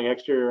 if you're doing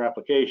exterior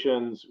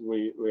applications,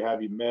 we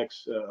have you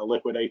mix a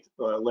liquid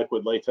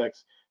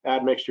latex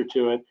admixture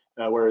to it.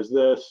 Whereas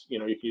this, you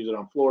can use it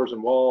on floors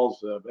and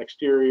walls,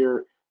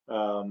 exterior,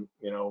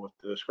 with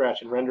the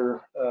scratch and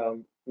render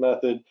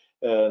method.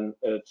 And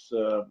it's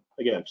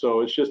again,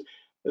 so it's just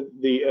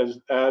as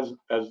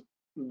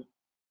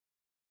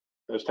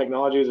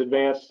technology has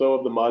advanced, so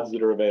have the muds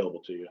that are available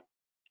to you.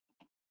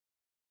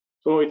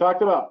 So when we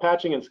talked about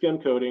patching and skim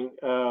coating,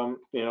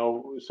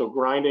 so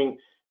grinding,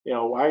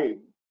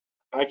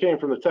 I came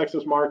from the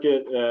Texas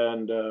market,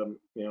 and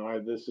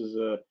this is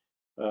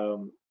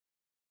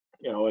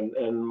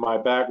and my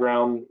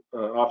background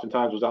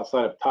oftentimes was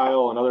outside of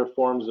tile and other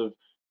forms of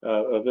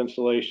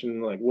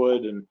installation like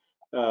wood and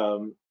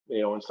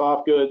and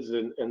soft goods,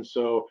 and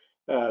so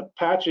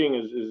patching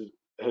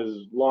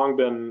has long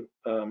been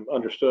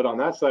understood on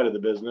that side of the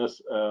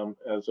business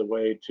as a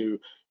way to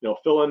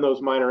fill in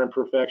those minor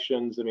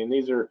imperfections. I mean,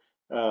 these are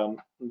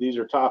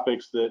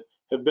topics that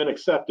have been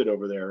accepted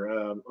over there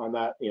on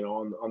that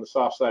on the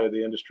soft side of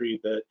the industry,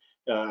 that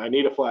I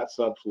need a flat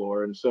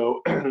subfloor, and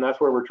so that's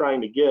where we're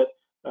trying to get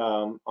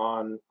on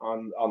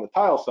the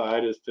tile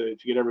side, is to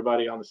get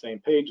everybody on the same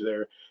page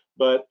there.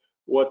 But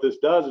what this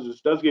does is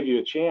this does give you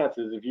a chance,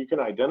 is if you can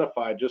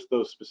identify just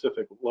those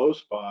specific low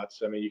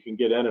spots, I mean, you can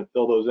get in and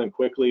fill those in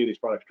quickly. These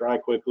products dry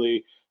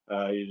quickly.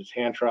 You just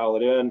hand trowel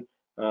it in,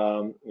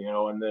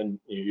 and then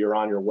you're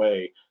on your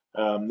way.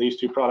 These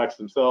two products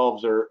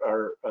themselves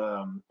are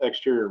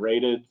exterior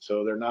rated,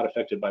 so they're not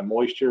affected by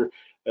moisture,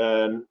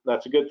 and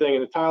that's a good thing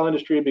in the tile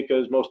industry,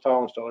 because most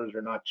tile installers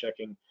are not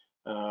checking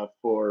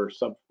for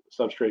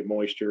substrate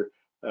moisture.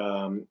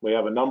 We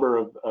have a number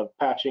of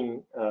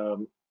patching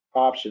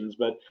options,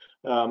 but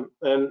and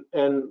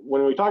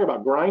when we talk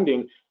about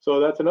grinding, so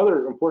that's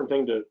another important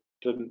thing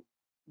to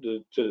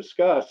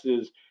discuss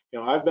is,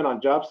 I've been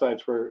on job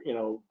sites where,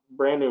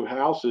 brand new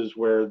houses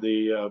where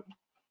the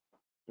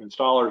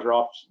installers are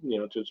off,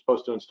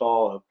 supposed to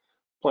install a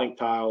plank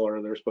tile,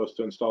 or they're supposed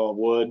to install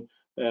wood,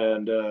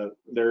 and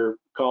they're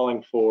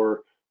calling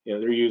for,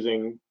 they're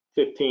using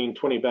 15,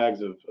 20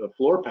 bags of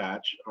floor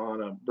patch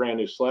on a brand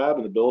new slab,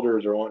 and the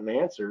builders are wanting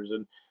answers.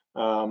 And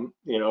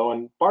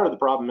and part of the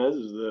problem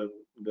is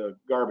the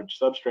garbage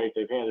substrate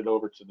they've handed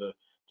over to the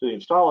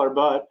installer,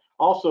 but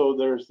also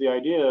there's the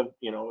idea of,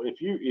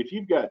 if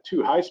you've got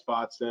two high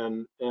spots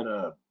in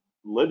a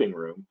living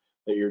room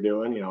that you're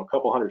doing, a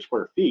couple hundred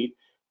square feet,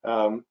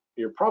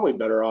 you're probably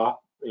better off,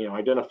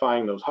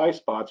 identifying those high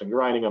spots and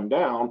grinding them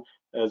down,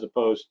 as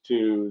opposed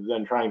to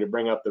then trying to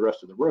bring up the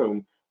rest of the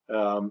room.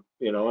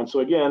 And so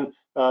again,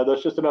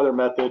 that's just another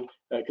method,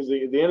 because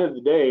at the end of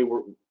the day,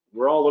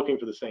 we're all looking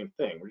for the same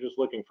thing. We're just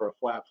looking for a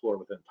flat floor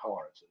within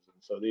tolerances,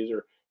 and so these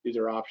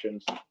are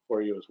options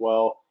for you as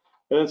well.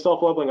 And then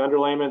self-leveling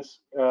underlayments,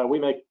 we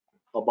make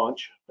a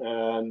bunch,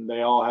 and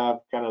they all have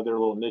kind of their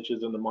little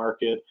niches in the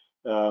market.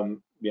 The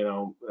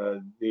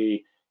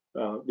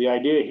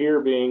idea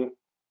here being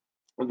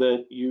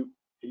that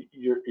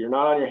you're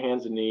not on your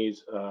hands and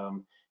knees.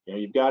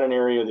 You've got an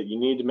area that you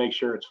need to make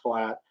sure it's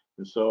flat,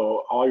 and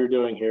so all you're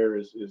doing here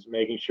is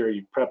making sure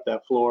you prep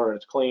that floor and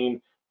it's clean.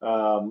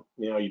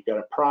 You've got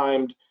it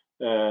primed,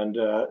 and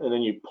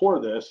then you pour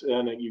this,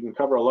 and you can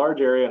cover a large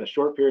area in a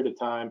short period of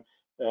time.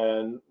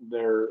 And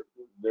they're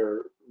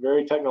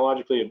very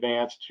technologically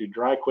advanced to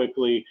dry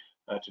quickly,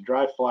 to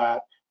dry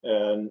flat,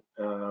 and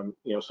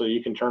so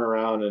you can turn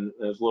around in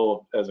as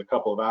little as a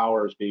couple of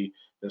hours be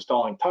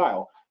installing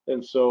tile.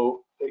 And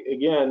so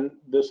again,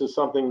 this is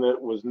something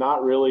that was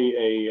not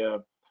really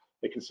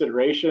a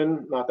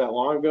consideration not that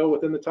long ago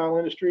within the tile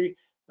industry,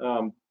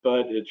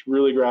 but it's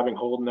really grabbing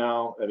hold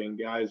now. I mean,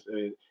 guys,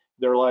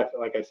 their life,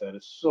 like I said,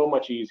 is so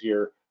much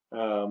easier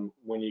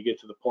when you get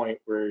to the point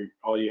where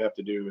all you have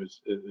to do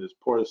is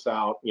pour this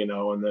out,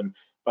 and then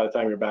by the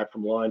time you're back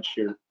from lunch,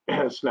 you're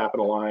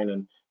snapping a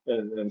line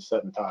and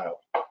setting tile.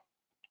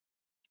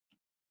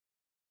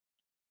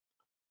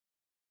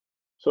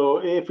 So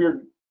if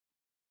you're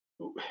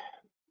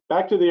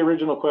back to the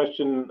original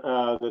question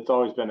that's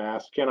always been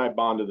asked, can I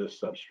bond to this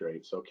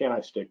substrate? So can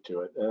I stick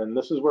to it? And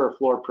this is where a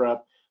floor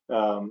prep,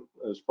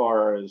 as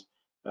far as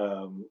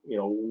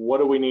what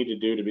do we need to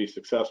do to be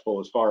successful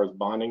as far as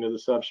bonding to the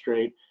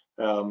substrate?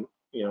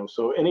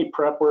 So any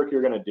prep work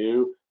you're going to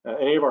do,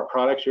 any of our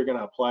products you're going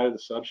to apply to the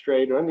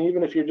substrate, and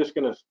even if you're just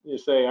going to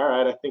say, all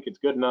right, I think it's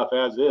good enough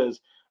as is,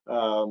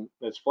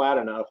 it's flat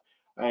enough,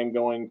 I'm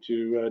going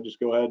to just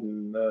go ahead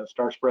and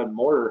start spreading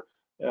mortar.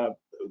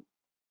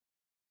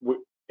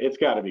 It's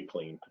got to be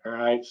clean. All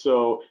right,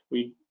 so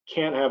we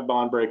can't have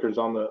bond breakers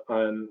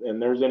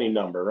and there's any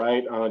number,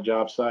 right, on a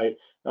job site.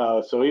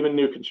 So even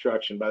new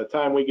construction, by the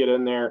time we get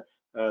in there,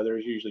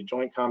 there's usually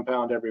joint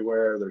compound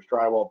everywhere. There's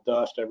drywall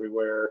dust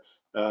everywhere.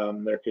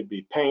 There could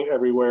be paint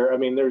everywhere. I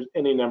mean, there's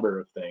any number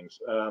of things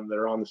that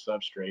are on the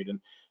substrate,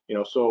 and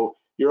so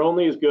you're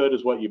only as good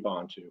as what you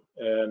bond to.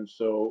 And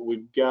so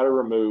we've got to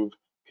remove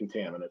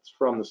contaminants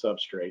from the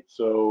substrate.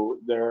 So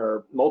there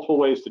are multiple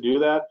ways to do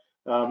that.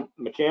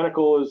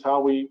 Mechanical is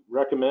how we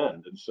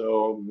recommend, and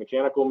so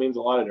mechanical means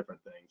a lot of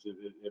different things.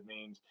 It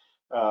means,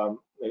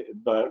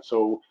 but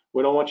so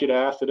we don't want you to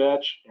acid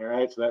etch, all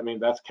right? So that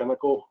means that's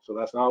chemical. So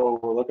that's not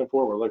what we're looking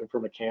for. We're looking for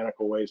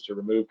mechanical ways to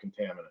remove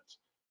contaminants.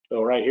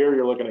 So right here,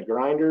 you're looking at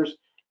grinders,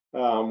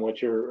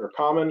 which are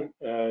common.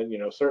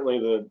 Certainly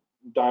the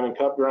diamond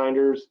cup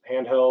grinders,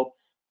 handheld,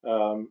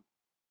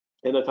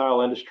 in the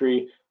tile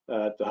industry,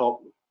 to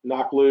help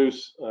knock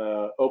loose,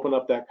 open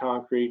up that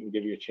concrete, and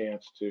give you a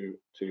chance to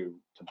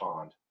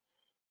bond.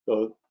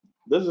 So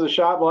this is a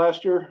shot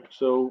blaster.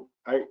 So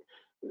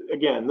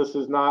again, this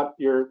is not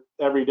your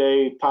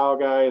everyday tile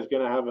guy is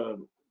going to have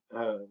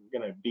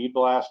going to bead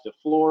blast a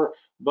floor,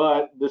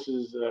 but this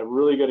is a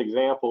really good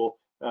example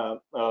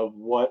of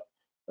what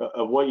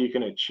you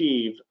can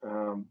achieve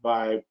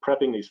by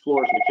prepping these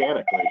floors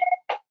mechanically.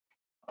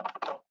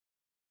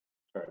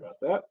 Sorry about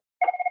that.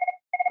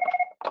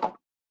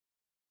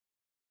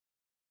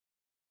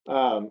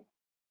 So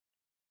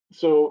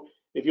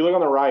if you look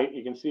on the right,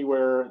 you can see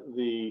where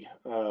the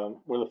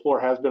floor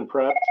has been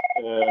prepped,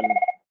 and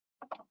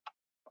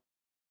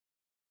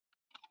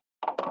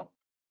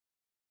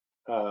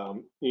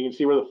you can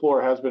see where the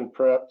floor has been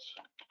prepped,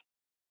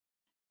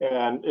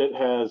 and it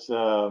has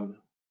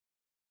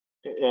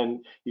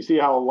and you see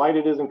how light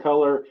it is in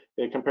color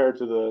compared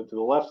to the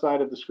left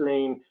side of the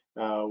screen,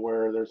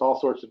 where there's all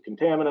sorts of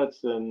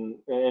contaminants and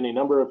any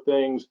number of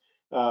things,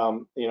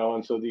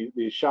 and so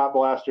these shot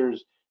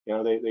blasters,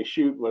 they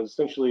shoot what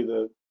essentially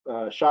the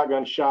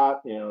shotgun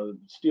shot,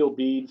 steel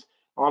beads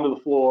onto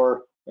the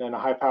floor, and a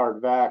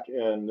high-powered vac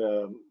and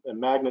a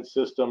magnet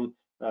system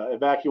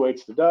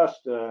evacuates the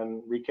dust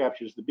and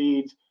recaptures the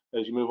beads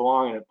as you move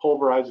along, and it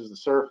pulverizes the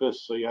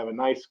surface, so you have a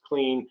nice,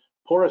 clean,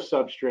 porous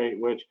substrate,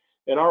 which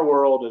in our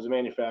world as a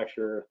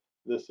manufacturer,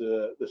 this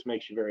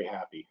makes you very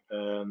happy,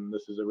 and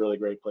this is a really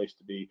great place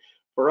to be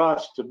for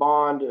us to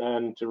bond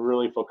and to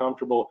really feel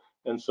comfortable.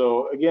 And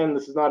so again,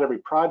 this is not every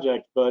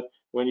project, but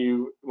when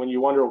you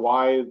wonder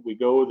why we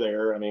go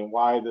there, I mean,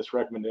 why this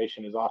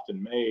recommendation is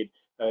often made,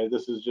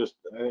 this is just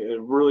a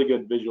really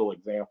good visual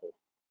example.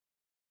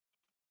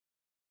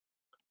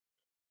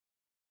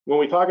 When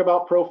we talk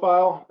about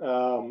profile,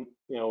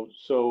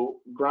 so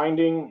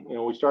grinding,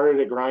 we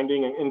started at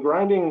grinding, and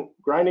grinding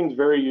is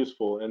very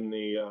useful in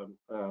the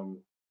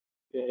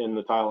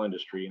tile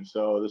industry. And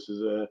so this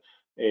is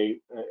a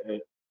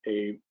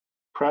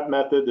prep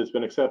method that's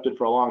been accepted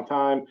for a long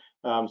time.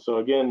 So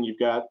again, you've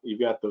got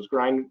those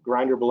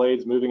grinder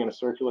blades moving in a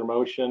circular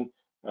motion,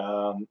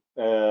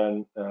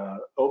 and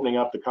opening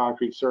up the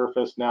concrete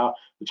surface. Now,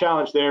 the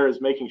challenge there is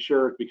making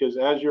sure, because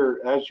as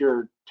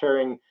you're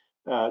tearing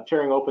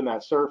open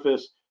that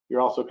surface,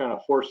 you're also kind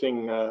of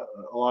forcing a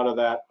lot of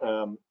that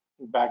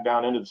back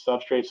down into the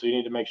substrate. So you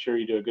need to make sure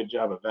you do a good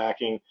job of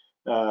vacuuming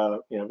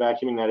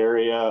that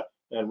area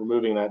and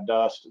removing that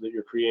dust that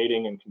you're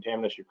creating and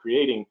contaminants you're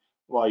creating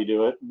while you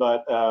do it.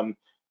 But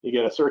you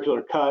get a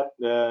circular cut,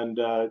 and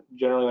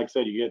generally, like I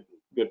said, you get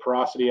good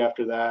porosity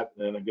after that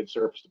and a good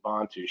surface to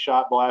bond to.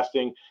 Shot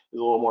blasting is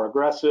a little more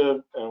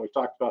aggressive, and we've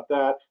talked about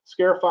that.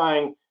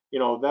 Scarifying,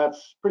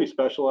 that's pretty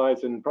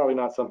specialized and probably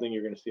not something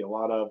you're going to see a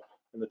lot of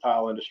in the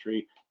tile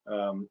industry,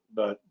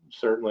 but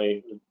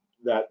certainly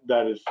that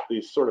is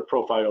the sort of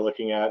profile you're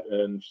looking at.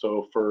 And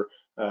so for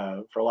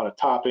a lot of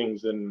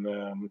toppings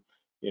and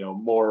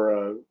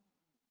more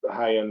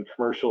high-end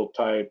commercial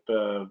type,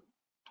 or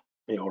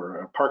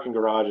parking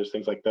garages,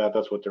 things like that,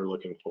 that's what they're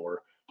looking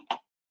for.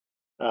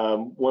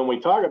 When we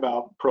talk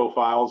about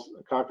profiles,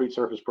 concrete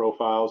surface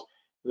profiles,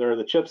 there are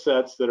the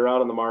chipsets that are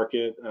out on the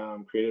market,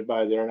 created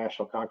by the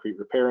International Concrete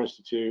Repair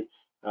Institute.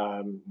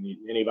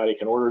 Anybody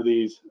can order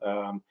these,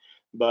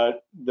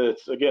 but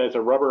it's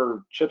a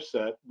rubber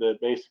chipset that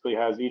basically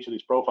has each of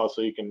these profiles,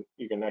 so you can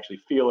actually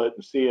feel it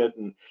and see it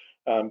and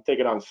take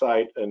it on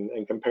site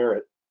and compare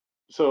it.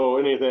 So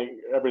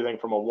everything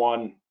from a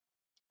 1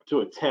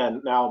 to a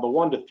 10. Now the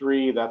 1 to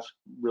 3, that's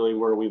really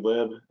where we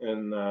live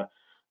in the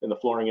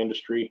flooring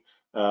industry,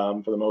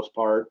 for the most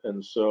part.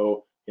 And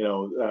so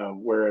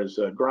whereas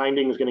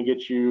grinding is going to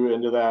get you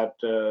into that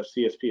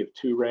CSP of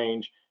 2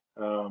 range,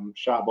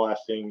 shot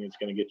blasting is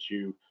going to get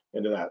you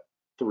into that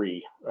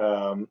 3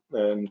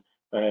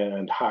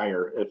 and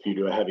higher if you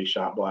do a heavy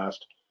shot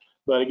blast.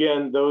 But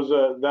again, those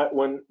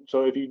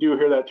so if you do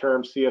hear that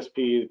term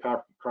CSP,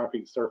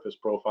 concrete surface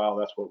profile,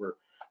 that's what we're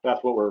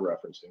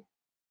referencing.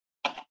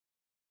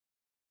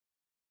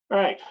 All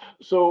right,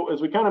 so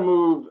as we kind of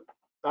move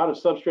out of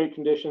substrate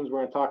conditions, we're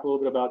going to talk a little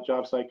bit about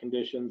job site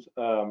conditions.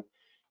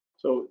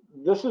 So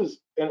this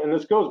is, and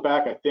this goes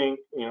back, I think,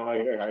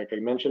 like I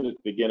mentioned at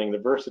the beginning, the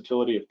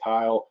versatility of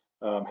tile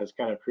has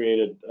kind of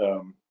created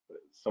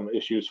some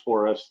issues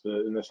for us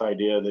in this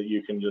idea that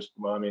you can just,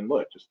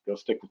 just go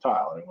stick to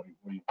tile. I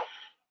mean,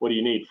 what do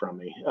you need from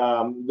me?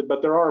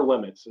 But there are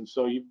limits, and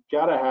so you've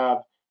got to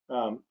have,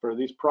 for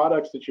these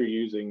products that you're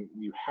using,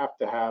 you have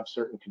to have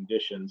certain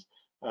conditions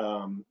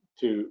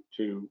to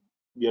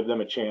give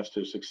them a chance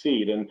to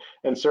succeed. And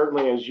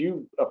certainly as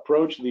you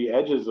approach the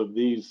edges of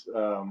these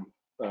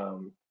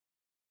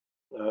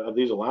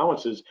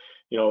allowances,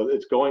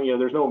 it's going,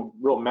 there's no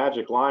real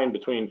magic line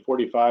between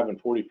 45 and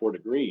 44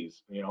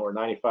 degrees, or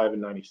 95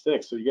 and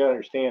 96. So you got to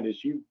understand,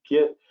 as you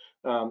get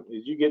to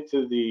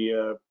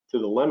the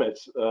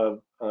limits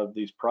of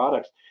these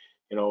products,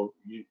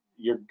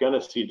 you're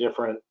going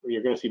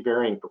to see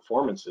varying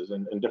performances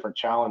and different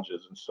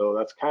challenges. And so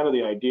that's kind of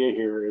the idea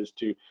here, is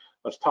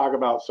let's talk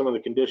about some of the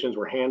conditions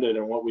we're handed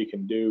and what we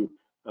can do,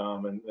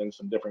 and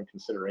some different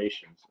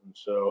considerations. And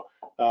so,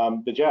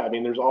 but yeah, I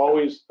mean, there's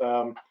always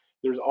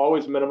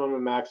minimum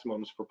and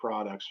maximums for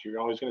products. You're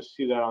always going to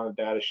see that on the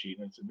data sheet,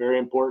 and it's very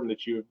important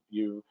that you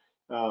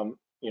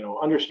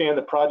understand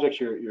the projects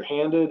you're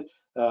handed.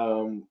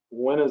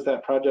 When is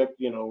that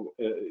project?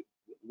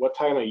 What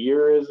time of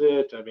year is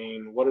it? I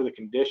mean, what are the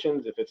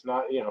conditions? If it's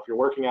not, if you're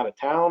working out of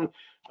town,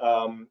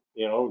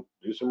 do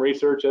some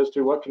research as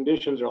to what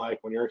conditions are like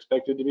when you're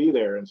expected to be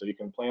there, and so you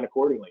can plan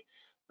accordingly.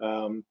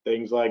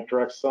 Things like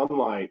direct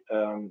sunlight,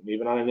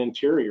 even on an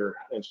interior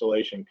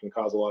installation, can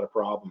cause a lot of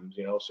problems.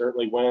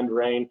 Certainly wind,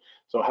 rain.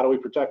 So how do we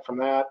protect from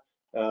that?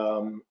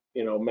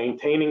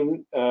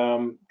 Maintaining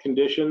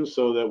conditions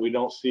so that we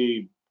don't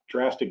see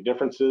drastic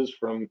differences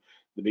from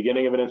the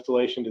beginning of an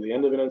installation to the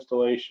end of an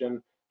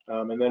installation,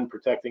 and then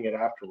protecting it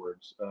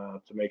afterwards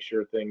to make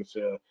sure things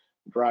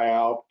dry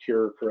out,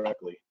 cure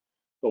correctly.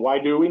 But why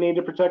do we need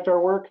to protect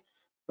our work?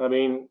 I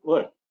mean,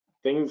 look,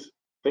 things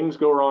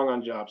go wrong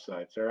on job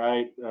sites. All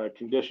right,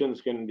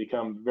 conditions can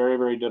become very,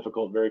 very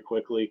difficult very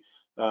quickly,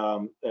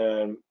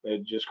 and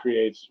it just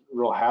creates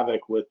real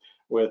havoc with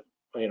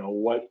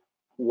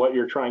what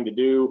you're trying to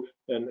do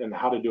and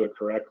how to do it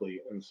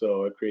correctly. And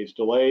so it creates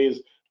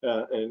delays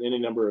and any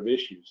number of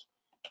issues.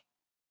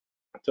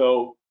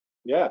 So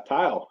yeah,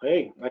 tile.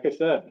 Hey, like I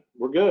said,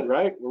 we're good,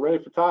 right? We're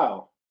ready for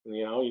tile.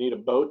 You need a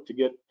boat to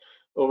get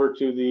over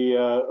to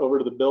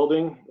the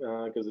building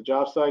because the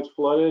job site's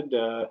flooded.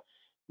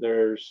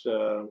 There's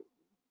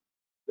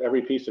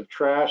every piece of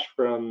trash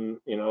from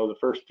the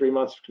first 3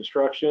 months of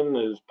construction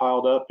is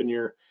piled up in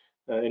your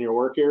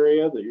work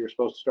area that you're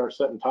supposed to start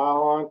setting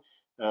tile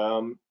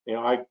on.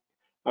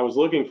 I was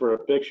looking for a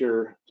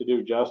picture to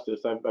do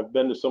justice. I've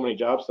been to so many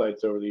job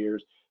sites over the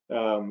years,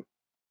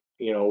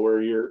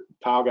 where your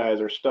tile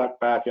guys are stuck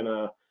back in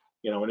an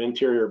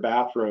interior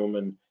bathroom,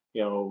 and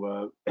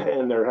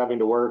and they're having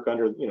to work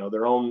under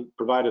their own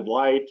provided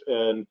light,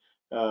 and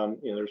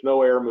there's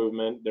no air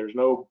movement, there's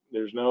no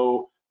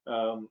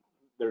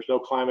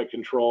climate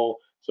control,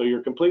 so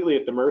you're completely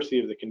at the mercy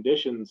of the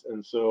conditions.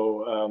 And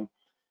so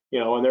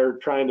and they're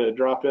trying to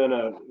drop in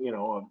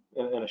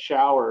a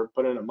shower,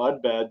 put in a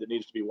mud bed that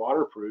needs to be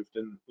waterproofed,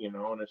 and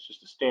and it's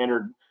just a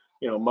standard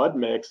mud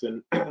mix.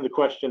 And the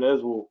question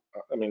is, well,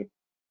 I mean,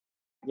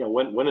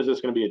 when is this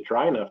going to be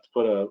dry enough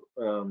to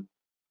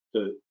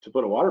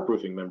put a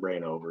waterproofing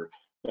membrane over?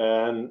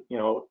 And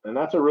and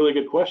that's a really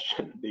good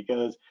question,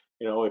 because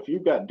if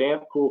you've got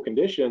damp, cool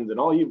conditions and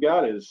all you've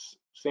got is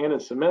sand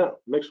and cement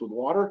mixed with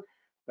water,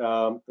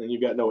 and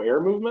you've got no air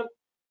movement,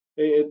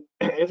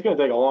 it's going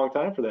to take a long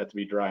time for that to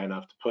be dry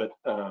enough to put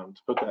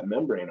that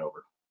membrane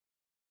over.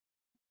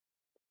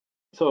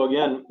 So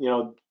again,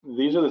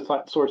 these are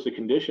the sorts of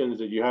conditions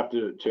that you have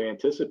to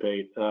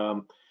anticipate.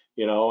 And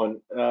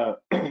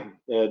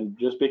and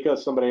just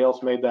because somebody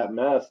else made that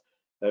mess,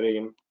 I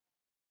mean,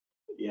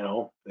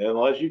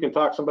 unless you can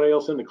talk somebody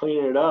else into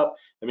cleaning it up,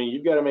 I mean,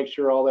 you've got to make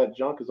sure all that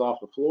junk is off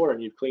the floor,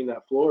 and you've cleaned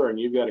that floor, and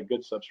you've got a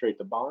good substrate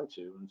to bond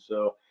to. And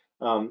so,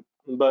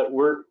 but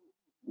we're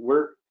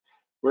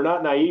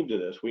not naive to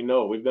this. We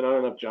know, we've been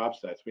on enough job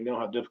sites. We know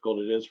how difficult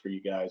it is for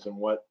you guys, and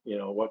what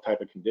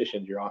type of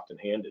conditions you're often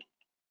handed.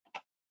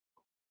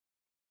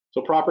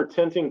 So proper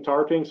tenting,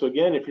 tarping. So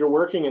again, if you're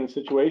working in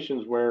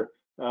situations where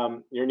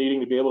you're needing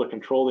to be able to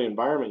control the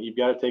environment, you've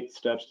got to take the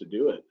steps to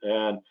do it.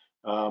 And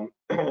a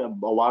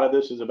lot of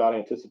this is about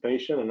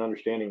anticipation and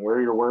understanding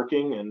where you're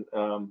working, and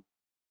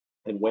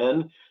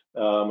when,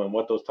 and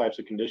what those types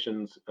of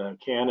conditions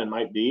can and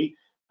might be.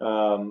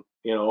 But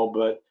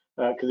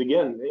because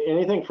again,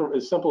 anything from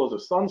as simple as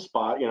a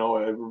sunspot,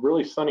 a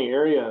really sunny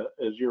area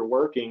as you're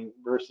working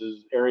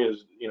versus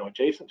areas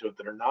adjacent to it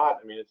that are not.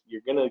 I mean,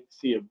 you're going to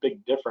see a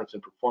big difference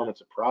in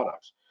performance of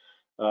products.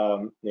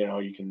 You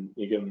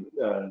can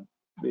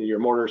your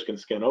mortars can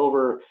skin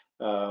over.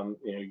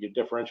 You get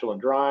differential in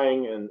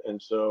drying,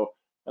 and so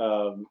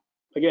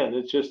again,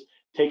 it's just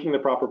taking the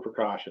proper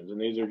precautions, and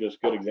these are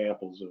just good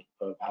examples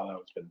of how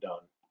that's been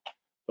done.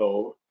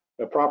 So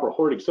a proper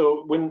hoarding.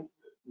 So when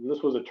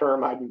this was a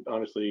term I'd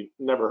honestly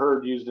never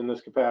heard used in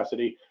this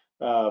capacity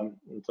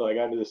until I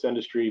got into this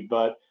industry,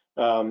 but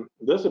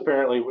this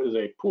apparently was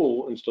a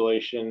pool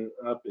installation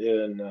up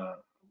in, I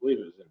believe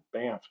it was in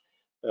Banff,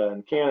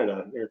 in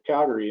Canada, near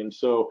Calgary. And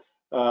so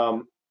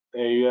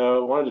they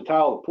wanted to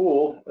tile the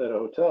pool at a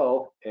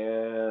hotel,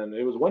 and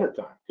it was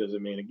wintertime, because I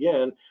mean,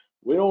 again,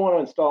 we don't want to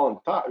install in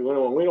we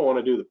don't want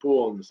to do the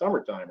pool in the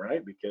summertime,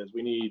 right? Because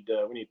we need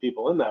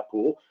people in that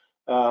pool.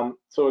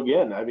 So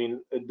again, I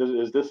mean,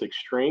 is this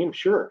extreme?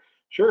 Sure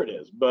it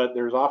is. But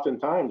there's often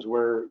times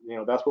where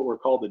that's what we're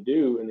called to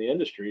do in the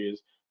industry,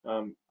 is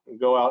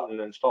go out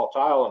and install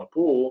tile in a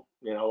pool,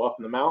 up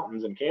in the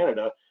mountains in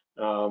Canada,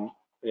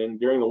 and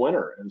during the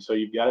winter. And so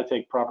you've got to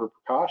take proper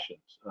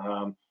precautions.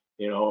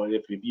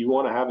 If you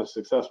want to have a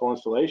successful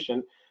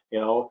installation,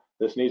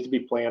 this needs to be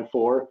planned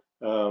for.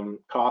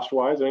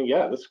 Cost-wise, I mean,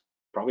 yeah, this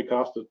probably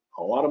cost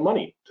a lot of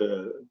money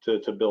to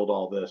build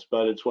all this,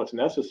 but it's what's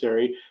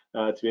necessary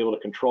to be able to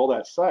control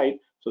that site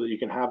so that you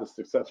can have a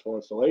successful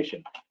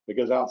installation.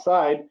 Because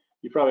outside,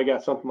 you probably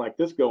got something like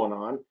this going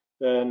on,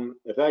 and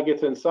if that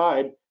gets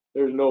inside,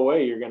 there's no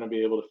way you're going to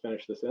be able to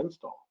finish this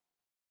install.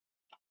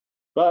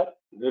 But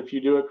if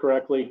you do it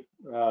correctly,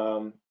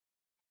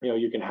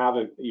 you can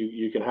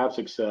have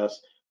success.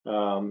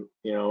 And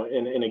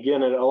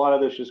again, a lot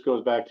of this just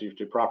goes back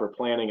to proper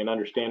planning and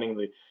understanding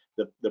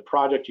the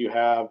project you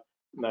have,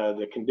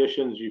 the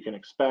conditions you can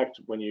expect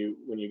when you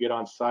get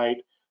on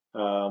site,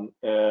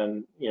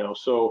 and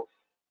so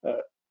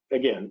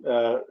again,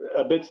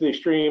 a bit to the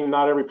extreme,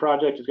 not every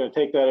project is going to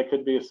take that. It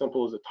could be as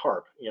simple as a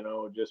tarp,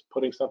 just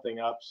putting something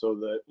up so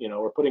that,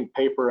 we're putting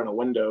paper in a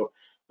window,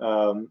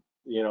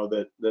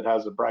 that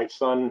has a bright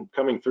sun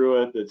coming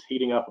through it, that's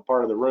heating up a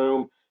part of the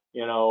room,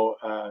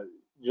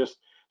 just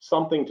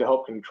something to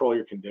help control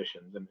your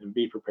conditions, and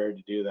be prepared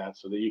to do that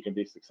so that you can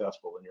be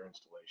successful in your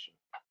installation.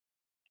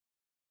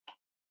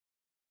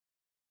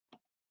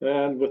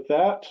 And with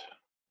that,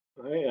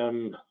 I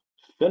am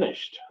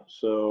finished.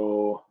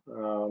 So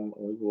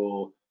we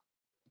will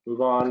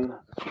move on.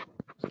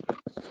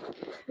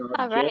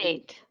 All Jen,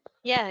 right.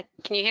 Yeah,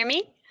 can you hear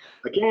me?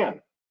 I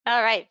can.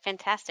 All right,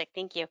 fantastic.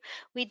 Thank you.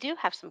 We do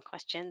have some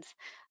questions.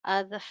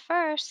 The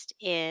first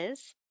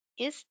is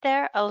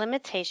there a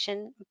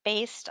limitation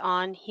based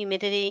on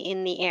humidity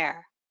in the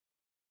air?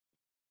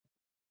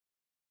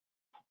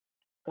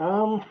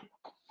 Um,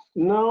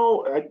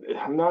 no,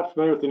 I'm not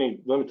familiar with any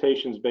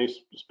limitations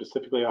based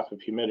specifically off of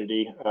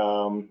humidity.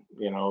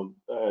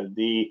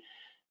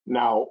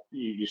 Now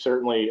you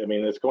certainly, I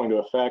mean, it's going to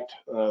affect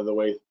the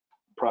way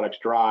products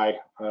dry.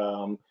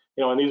 And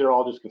these are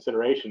all just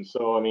considerations.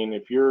 So, I mean,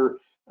 if you're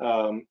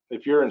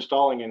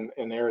installing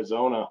in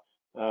Arizona,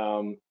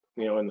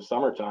 in the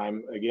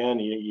summertime, again,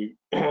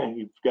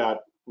 you've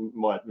got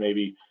what,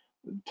 maybe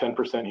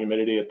 10%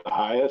 humidity at the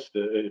highest,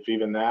 if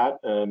even that,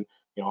 and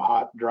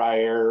hot, dry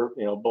air,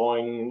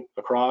 blowing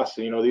across.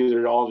 These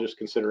are all just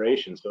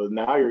considerations. So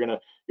now you're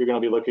gonna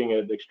be looking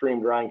at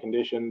extreme drying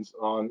conditions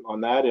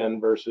on that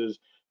end versus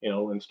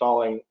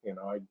installing.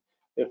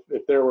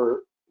 If there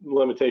were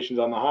limitations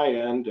on the high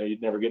end,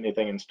 you'd never get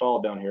anything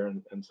installed down here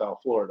in South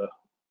Florida.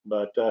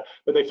 But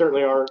they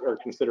certainly are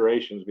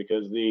considerations,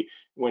 because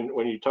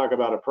when you talk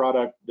about a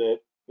product that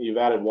you've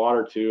added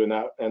water to,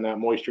 and that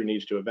moisture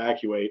needs to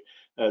evacuate,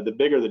 the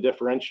bigger the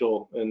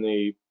differential in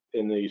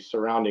the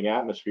surrounding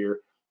atmosphere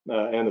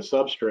and the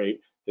substrate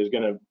is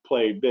going to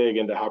play big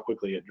into how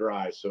quickly it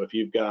dries. So if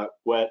you've got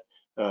wet,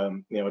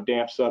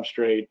 damp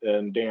substrate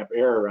and damp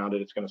air around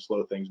it, it's going to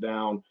slow things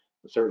down,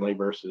 certainly,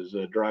 versus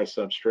a dry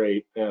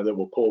substrate that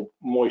will pull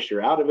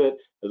moisture out of it,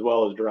 as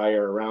well as dry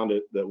air around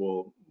it that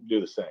will do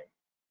the same.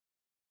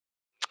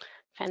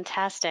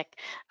 Fantastic.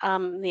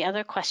 The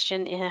other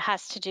question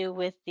has to do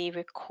with the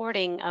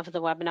recording of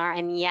the webinar.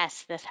 And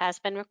yes, this has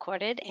been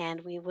recorded, and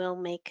we will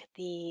make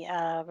the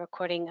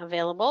recording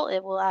available.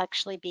 It will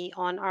actually be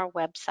on our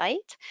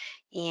website,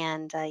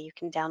 and you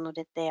can download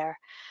it there.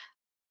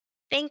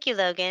 Thank you,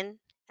 Logan,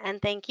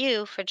 and thank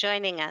you for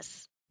joining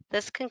us.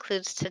 This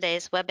concludes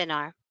today's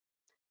webinar.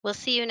 We'll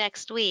see you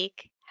next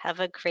week. Have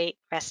a great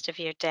rest of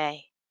your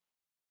day.